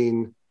user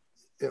being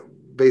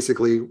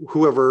basically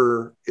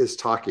whoever is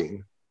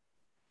talking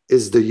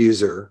is the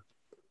user.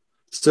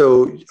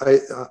 So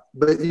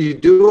but you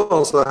do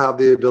also have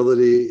the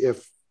ability,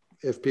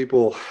 if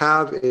people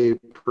have a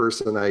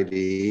person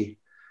ID,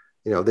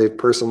 they've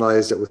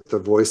personalized it with the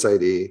voice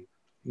ID,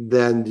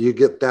 then you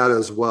get that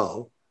as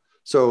well.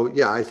 So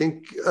yeah, I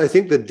think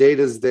the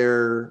data's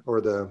there,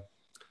 or the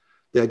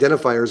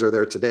identifiers are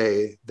there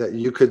today, that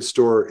you could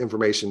store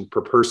information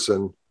per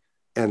person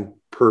and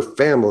per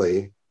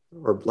family,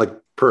 or like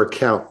per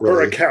account, really,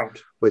 Per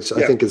account. which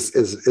I Yeah. think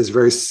is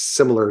very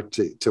similar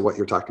to what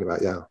you're talking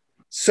about. Yeah.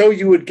 So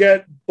you would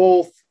get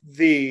both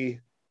the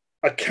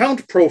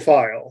account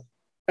profile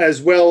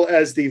as well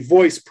as the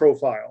voice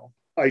profile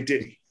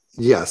ID.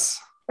 Yes.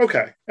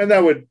 Okay. And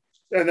that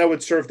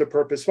would serve the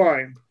purpose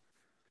fine,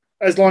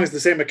 as long as the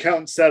same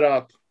account set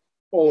up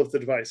all of the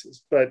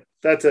devices. But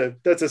that's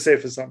a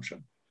safe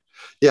assumption.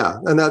 Yeah,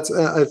 and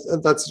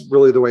that's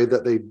really the way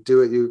that they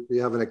do it. You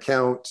have an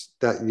account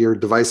that your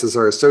devices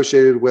are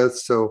associated with.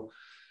 So,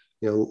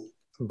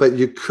 but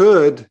you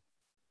could.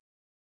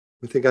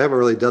 I think I haven't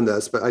really done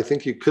this, but I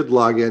think you could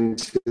log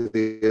into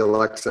the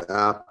Alexa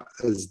app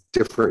as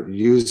different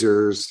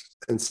users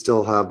and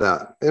still have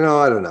that.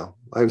 I don't know.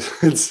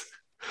 It's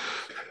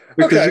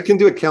because you can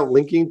do account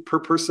linking per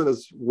person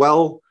as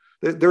well.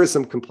 There is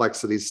some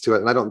complexities to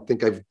it, and I don't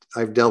think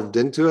I've delved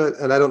into it,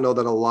 and I don't know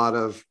that a lot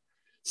of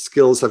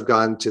skills have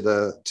gone to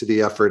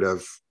the effort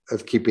of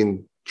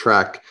keeping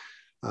track.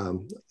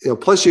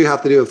 Plus you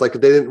have to do, if like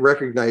if they didn't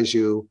recognize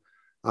you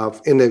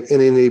in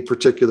any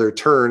particular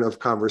turn of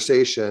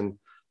conversation,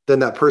 then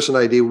that person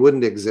ID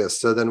wouldn't exist.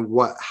 So then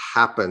what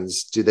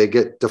happens? Do they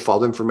get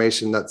default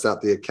information that's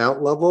at the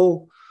account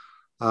level?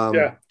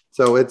 Yeah.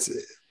 So it's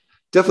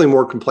definitely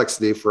more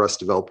complexity for us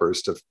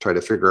developers to try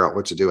to figure out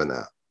what to do in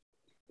that.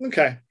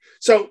 Okay.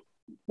 So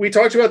we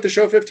talked about the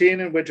Show 15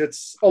 and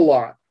widgets a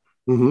lot.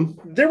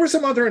 Mm-hmm. There were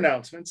some other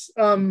announcements.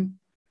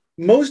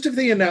 Most of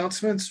the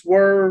announcements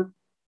were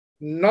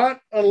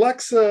not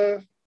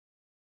Alexa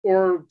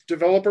or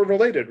developer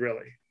related,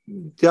 really.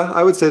 Yeah,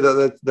 I would say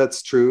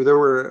that's true. There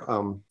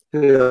were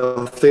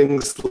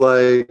things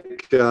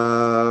like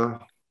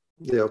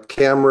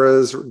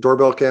cameras,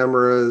 doorbell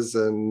cameras,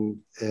 and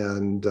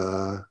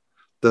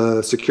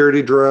the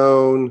security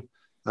drone.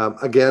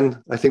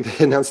 Again, I think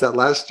they announced that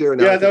last year.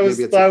 Now that was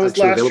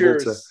last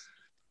year's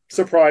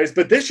surprise,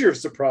 but this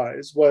year's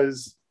surprise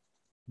was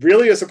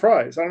really a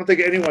surprise. I don't think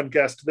anyone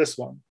guessed this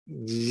one.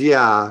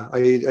 Yeah, are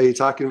you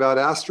talking about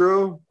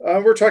Astro?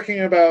 We're talking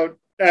about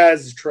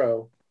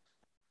Astro.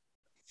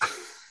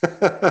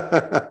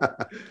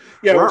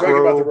 Yeah, we're talking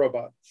about the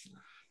robot.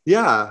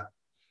 Yeah,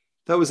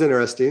 that was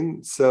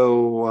interesting.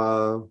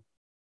 So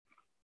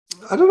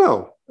I don't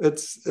know.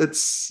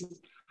 It's.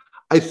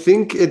 I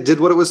think it did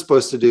what it was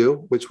supposed to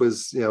do, which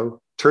was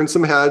turn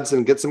some heads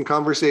and get some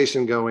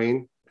conversation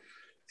going.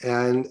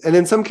 And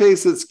in some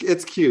cases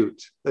it's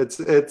cute.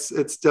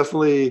 It's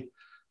definitely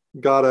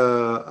got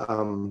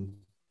a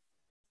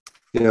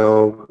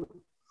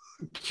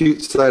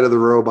cute side of the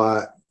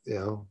robot.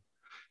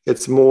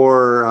 It's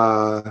more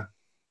I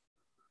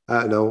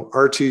don't know,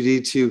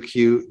 R2D2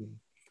 cute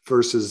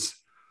versus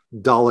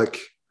Dalek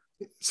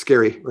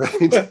scary,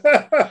 right?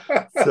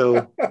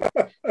 So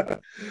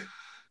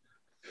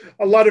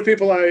a lot of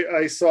people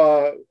I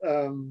saw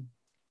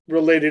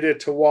related it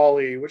to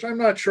WALL-E, which I'm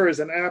not sure is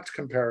an apt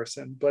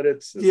comparison, but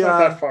it's not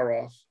that far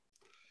off.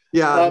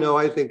 Yeah, no,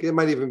 I think it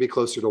might even be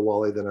closer to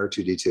WALL-E than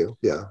R2D2.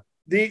 Yeah.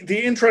 The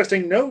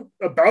interesting note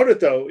about it,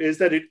 though, is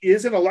that it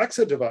is an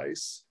Alexa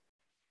device,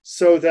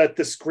 so that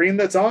the screen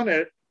that's on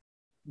it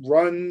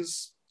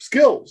runs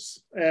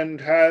skills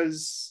and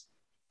has,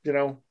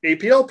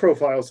 APL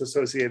profiles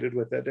associated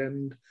with it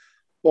and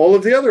all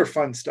of the other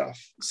fun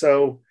stuff.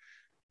 So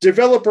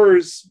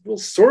developers will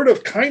sort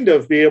of kind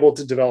of be able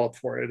to develop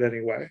for it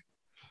anyway.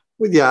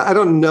 Well, yeah, I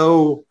don't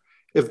know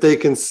if they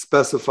can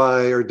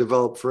specify or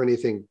develop for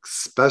anything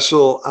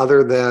special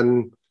other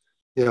than,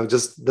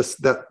 just this,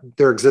 that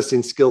their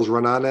existing skills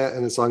run on it.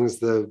 And as long as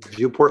the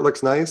viewport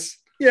looks nice.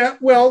 Yeah,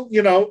 well,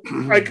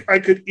 I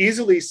could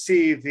easily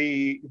see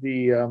the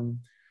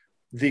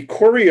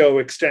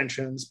choreo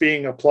extensions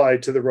being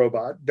applied to the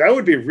robot. That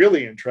would be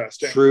really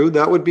interesting. True,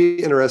 that would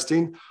be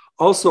interesting.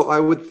 Also, I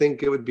would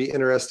think it would be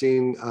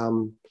interesting.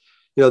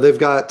 They've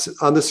got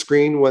on the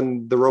screen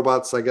when the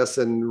robot's, I guess,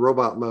 in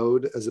robot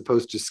mode as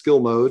opposed to skill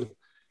mode,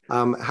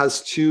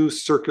 has two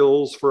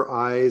circles for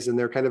eyes, and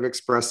they're kind of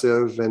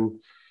expressive. And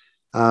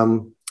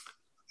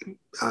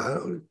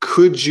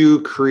could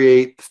you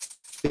create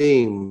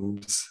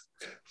themes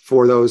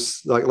for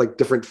those, like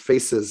different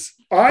faces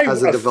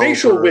as a developer?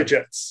 Facial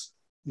widgets.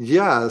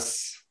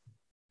 Yes.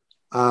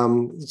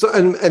 So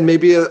and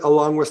maybe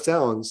along with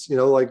sounds,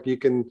 like you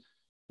can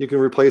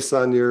replace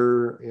on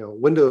your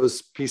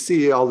Windows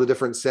PC all the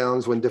different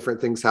sounds when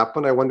different things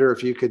happen. I wonder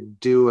if you could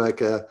do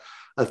like a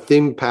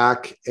theme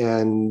pack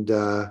and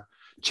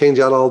change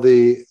out all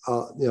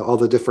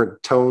the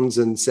different tones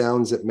and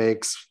sounds it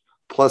makes,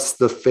 plus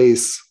the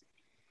face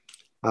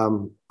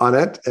on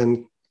it,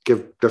 and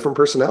give different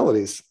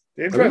personalities.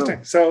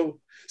 Interesting.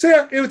 So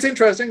yeah, it was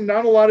interesting.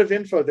 Not a lot of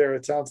info there,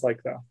 it sounds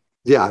like, though.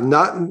 Yeah,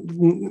 not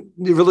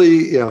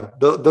really.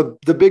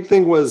 The big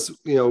thing was,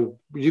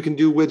 you can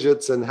do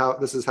widgets, and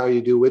this is how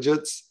you do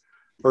widgets,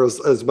 or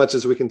as much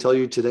as we can tell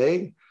you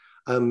today.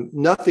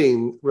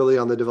 Nothing really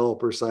on the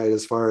developer side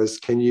as far as,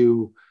 can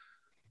you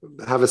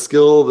have a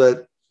skill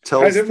that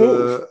tells tells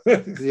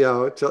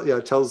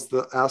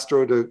the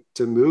Astro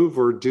to move,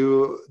 or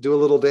do a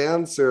little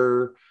dance,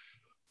 or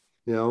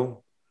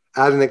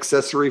add an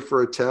accessory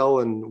for a tail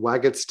and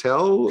wag its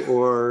tail,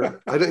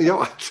 or I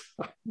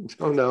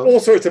don't know. All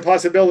sorts of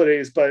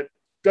possibilities, but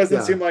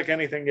doesn't seem like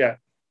anything yet.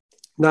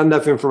 Not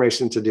enough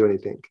information to do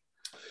anything.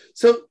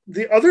 So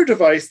the other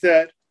device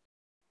that,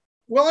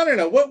 well, I don't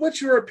know.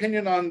 What's your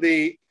opinion on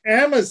the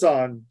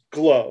Amazon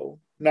Glow?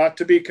 Not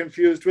to be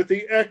confused with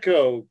the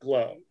Echo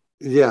Glow.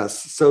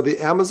 Yes. So the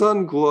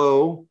Amazon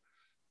Glow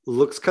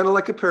looks kind of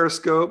like a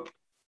periscope,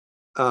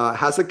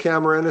 has a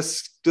camera and a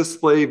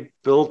display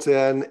built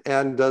in,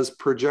 and does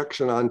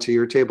projection onto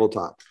your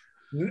tabletop.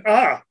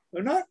 Not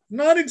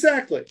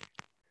exactly.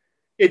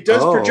 It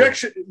does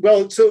projection.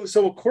 Well,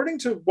 so according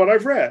to what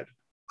I've read,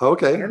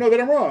 okay, I don't know that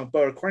I'm wrong,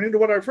 but according to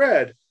what I've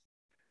read,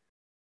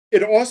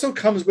 it also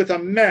comes with a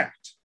mat.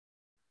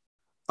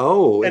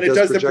 Oh, and it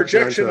does the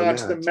projection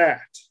onto the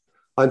mat.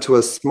 Onto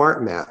a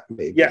smart mat,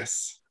 maybe.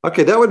 Yes.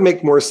 Okay, that would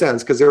make more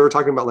sense, because they were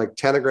talking about like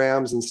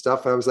tanagrams and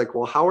stuff. And I was like,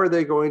 well, how are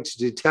they going to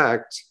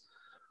detect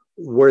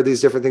where these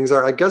different things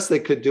are? I guess they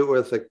could do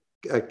it with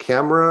a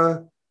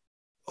camera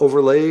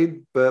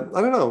overlaid, but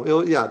I don't know.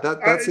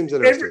 That seems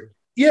interesting.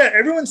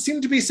 Everyone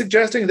seemed to be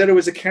suggesting that it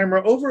was a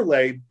camera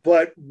overlay,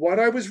 but what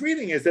I was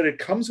reading is that it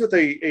comes with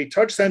a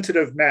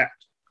touch-sensitive mat.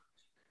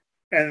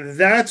 And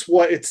that's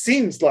what it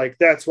seems like.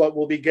 That's what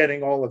will be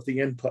getting all of the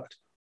input.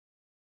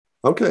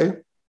 Okay.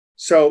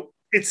 So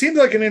it seems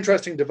like an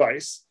interesting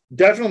device,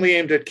 definitely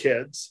aimed at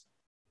kids,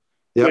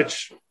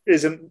 which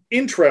is an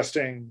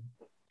interesting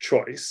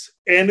choice.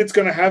 And it's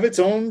going to have its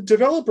own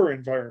developer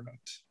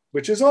environment,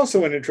 which is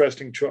also an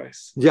interesting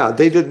choice. Yeah,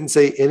 they didn't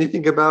say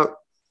anything about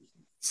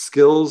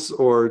skills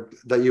or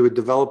that you would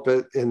develop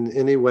it in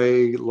any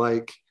way.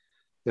 Like,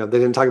 they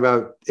didn't talk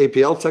about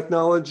APL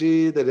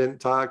technology. They didn't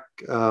talk.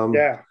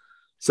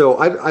 So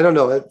I don't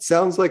know. It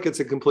sounds like it's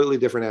a completely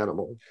different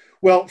animal.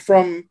 Well,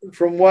 from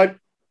what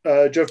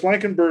Jeff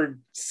Blankenberg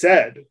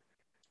said,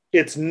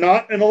 it's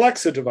not an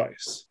Alexa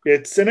device.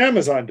 It's an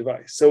Amazon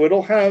device. So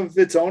it'll have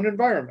its own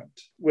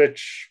environment,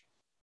 which,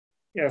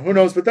 who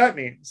knows what that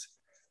means.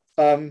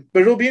 But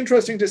it'll be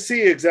interesting to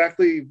see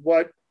exactly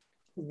what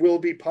will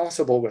be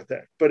possible with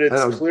it. But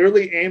it's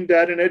clearly aimed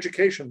at an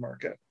education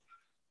market.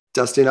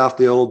 Dusting off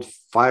the old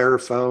Fire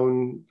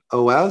Phone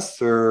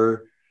OS,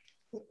 or...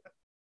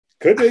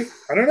 Could be.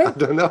 I don't know. I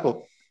don't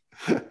know.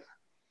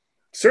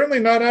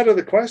 Certainly not out of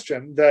the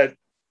question that,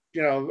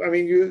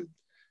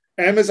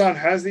 Amazon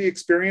has the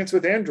experience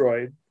with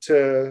Android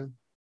to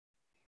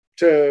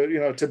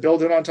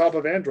build it on top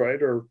of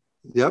Android, or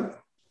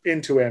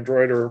into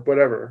Android, or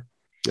whatever.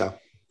 Yeah.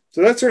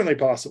 So that's certainly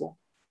possible.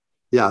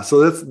 Yeah.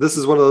 So this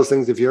is one of those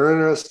things. If you're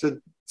interested,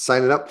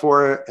 sign it up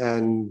for it,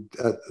 and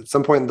at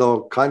some point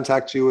they'll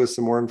contact you with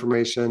some more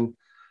information.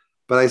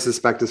 But I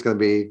suspect it's going to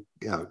be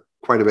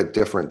quite a bit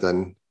different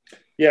than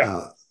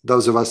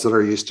those of us that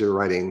are used to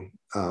writing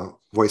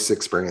voice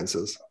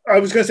experiences. I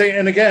was going to say,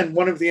 and again,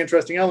 one of the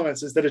interesting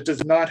elements is that it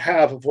does not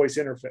have a voice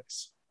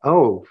interface.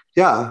 Oh,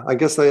 yeah. I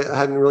guess I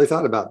hadn't really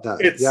thought about that.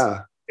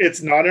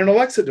 It's not an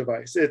Alexa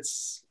device.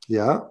 It's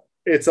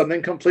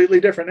something completely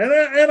different.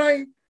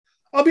 And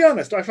I'll be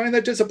honest, I find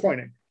that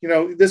disappointing.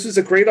 This is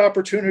a great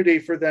opportunity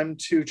for them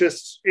to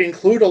just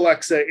include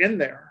Alexa in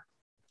there.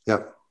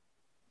 Yep.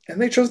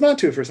 And they chose not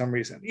to for some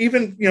reason.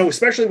 Even,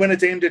 especially when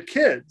it's aimed at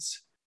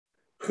kids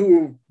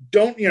who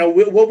don't,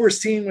 what we're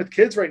seeing with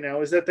kids right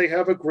now is that they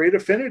have a great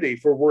affinity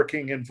for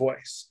working in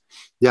voice.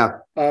 Yeah.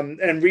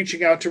 And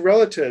reaching out to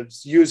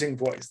relatives using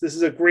voice. This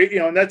is a great,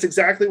 and that's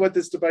exactly what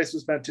this device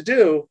was meant to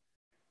do.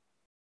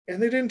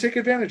 And they didn't take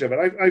advantage of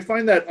it. I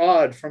find that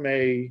odd from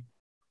a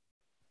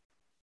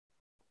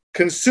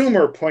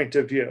consumer point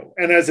of view.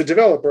 And as a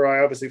developer,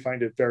 I obviously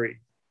find it very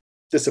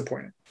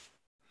disappointing.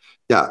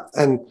 Yeah.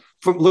 And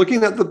from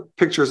looking at the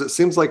pictures, it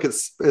seems like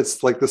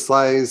it's like the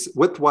size,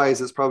 width-wise,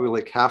 it's probably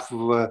like half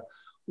of a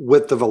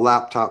width of a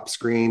laptop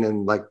screen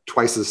and like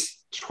twice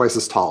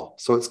as tall.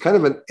 So it's kind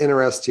of an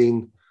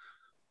interesting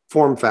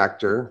form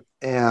factor.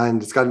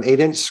 And it's got an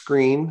 8-inch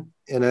screen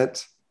in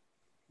it.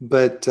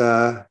 But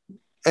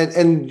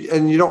and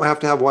you don't have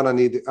to have one on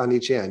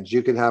each end.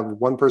 You can have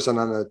one person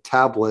on a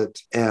tablet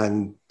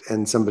and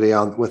somebody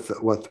on with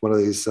one of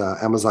these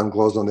Amazon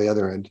Glows on the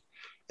other end.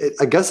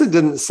 I guess it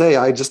didn't say.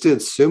 I just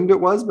assumed it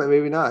was, but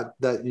maybe not.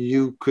 That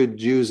you could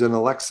use an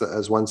Alexa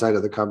as one side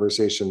of the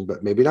conversation,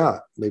 but maybe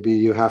not. Maybe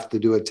you have to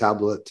do a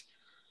tablet.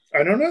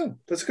 I don't know.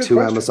 That's a good to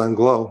question. Amazon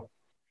Glow.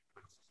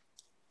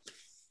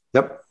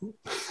 Yep.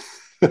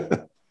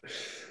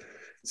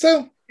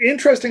 So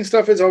interesting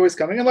stuff is always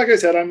coming, and like I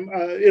said,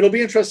 it'll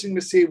be interesting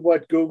to see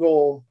what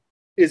Google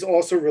is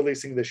also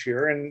releasing this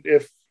year, and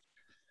if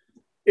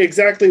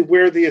exactly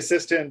where the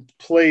Assistant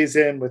plays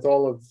in with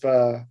all of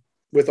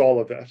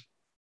it,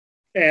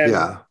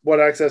 and what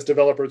access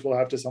developers will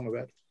have to some of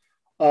it.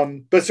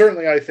 But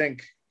certainly, I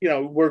think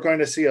we're going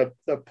to see a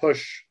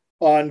push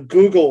on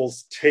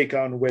Google's take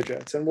on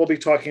widgets, and we'll be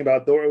talking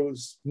about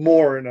those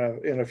more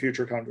in a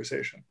future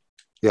conversation.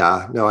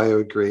 Yeah, no, I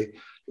agree.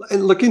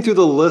 And looking through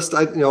the list,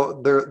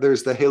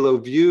 there's the Halo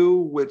View,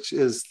 which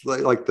is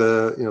like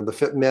the the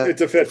Fitbit.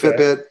 It's a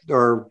Fitbit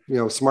or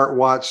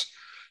smartwatch.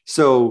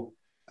 So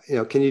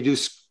can you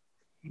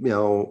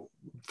do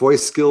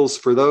voice skills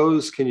for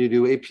those? Can you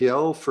do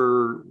APL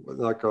for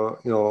like a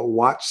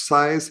watch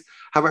size?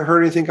 Haven't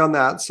heard anything on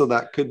that, so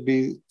that could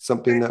be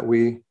something that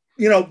we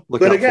look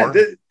but out again,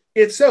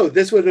 for.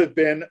 This would have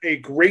been a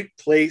great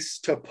place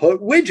to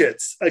put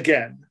widgets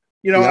again.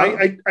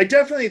 I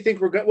definitely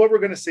think what we're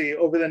going to see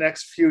over the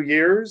next few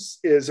years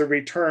is a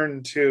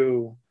return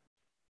to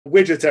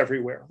widgets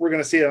everywhere. We're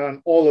going to see it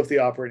on all of the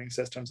operating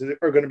systems. They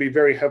are going to be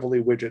very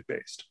heavily widget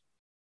based.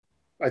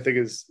 I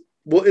think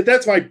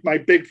that's my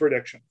big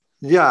prediction.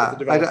 Yeah,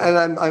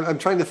 and I'm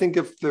trying to think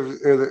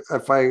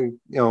if I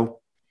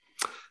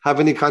have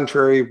any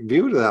contrary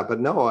view to that,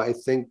 but no, I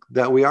think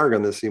that we are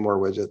going to see more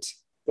widgets.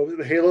 What was it,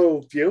 the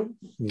Halo View?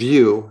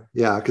 View,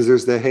 yeah, because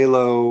there's the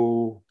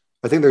Halo.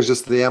 I think there's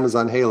just the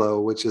Amazon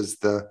Halo, which is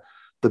the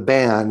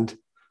band,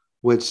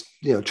 which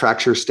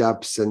tracks your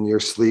steps and your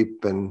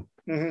sleep and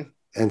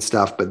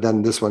stuff. But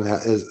then this one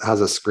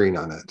has a screen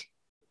on it.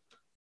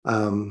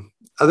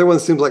 Other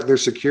ones seems like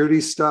there's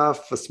security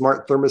stuff, a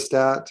smart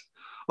thermostat.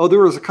 Oh, there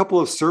was a couple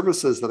of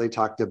services that I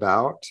talked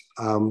about,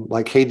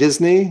 like Hey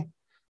Disney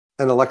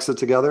and Alexa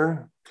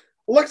Together.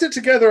 Alexa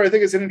Together, I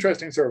think, is an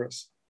interesting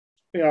service.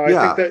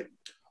 I think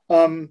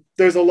that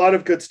there's a lot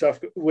of good stuff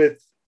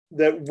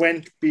that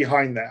went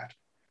behind that.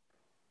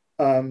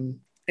 And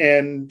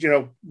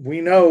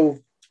we know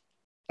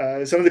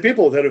some of the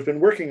people that have been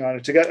working on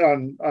it to get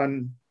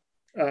on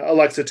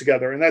Alexa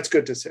Together, and that's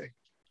good to see.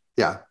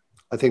 Yeah,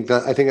 I think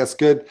that's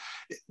good.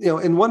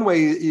 In one way,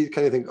 you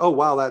kind of think, oh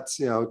wow, that's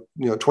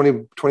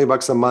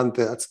 $20 a month.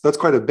 That's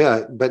quite a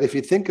bit. But if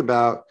you think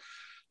about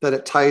that,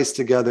 it ties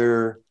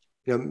together,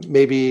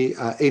 maybe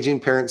aging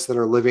parents that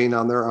are living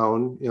on their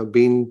own,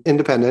 being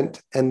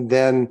independent, and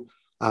then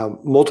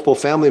multiple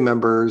family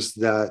members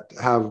that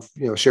have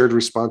shared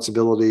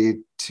responsibility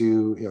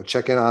to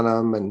check in on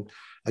them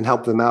and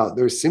help them out.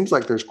 There seems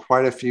like there's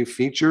quite a few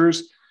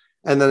features.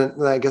 And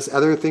then I guess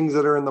other things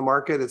that are in the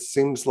market, it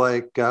seems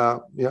like,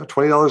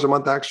 $20 a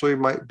month actually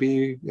might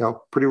be,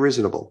 pretty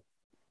reasonable.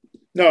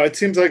 No, it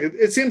seems like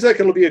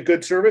it'll be a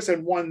good service,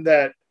 and one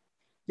that,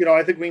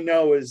 I think we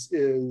know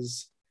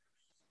is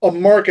a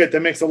market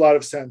that makes a lot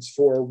of sense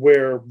for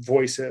where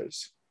voice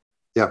is.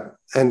 Yeah.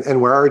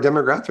 And where our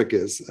demographic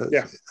is,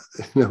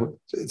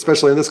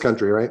 especially in this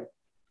country, right?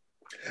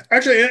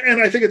 Actually,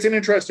 and I think it's an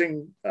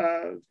interesting,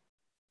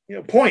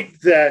 point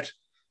that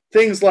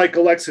things like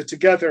Alexa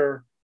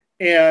Together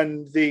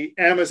and the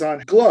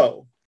Amazon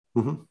Glow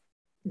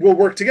will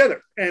work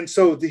together. And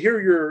so here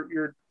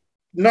you're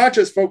not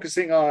just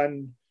focusing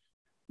on,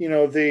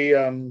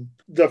 the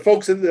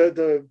folks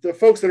the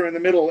folks that are in the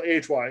middle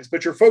age-wise,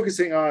 but you're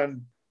focusing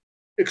on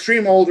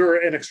extreme older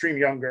and extreme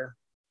younger,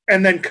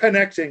 and then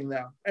connecting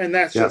them. And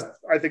that's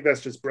I think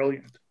that's just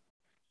brilliant.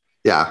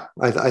 Yeah,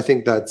 I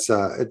think that's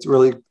it's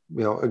really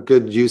a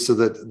good use of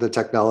the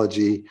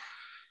technology.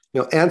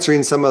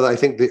 Answering some of I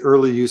think the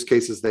early use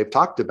cases they've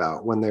talked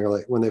about when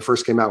they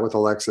first came out with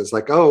Alexa. It's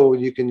like, oh,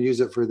 you can use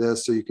it for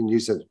this, so you can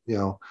use it,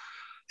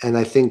 And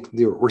I think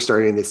we're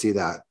starting to see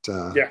that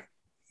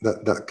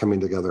that coming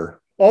together.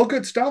 All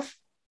good stuff.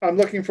 I'm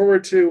looking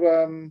forward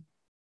to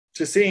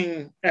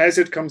seeing as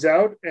it comes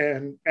out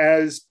and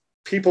as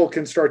people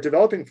can start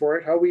developing for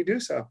it, how we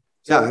do so.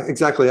 Yeah,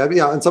 exactly.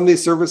 Yeah, and some of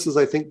these services,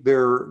 I think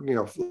they're,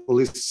 at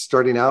least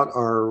starting out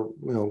are,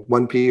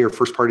 1P or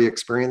first party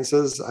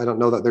experiences. I don't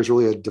know that there's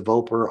really a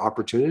developer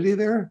opportunity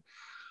there,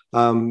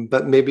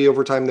 but maybe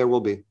over time there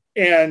will be.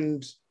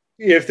 And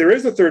if there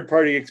is a third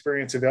party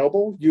experience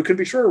available, you can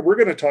be sure we're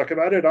going to talk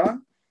about it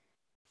on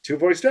Two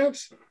Voice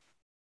Devs.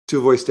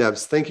 Two Voice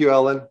Devs. Thank you,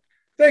 Ellen.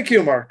 Thank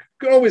you, Mark.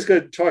 Always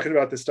good talking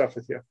about this stuff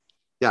with you.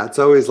 Yeah, it's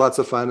always lots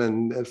of fun,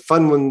 and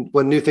fun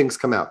when new things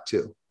come out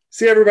too.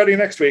 See everybody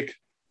next week.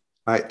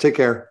 All right, take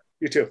care.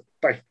 You too.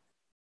 Bye.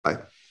 Bye.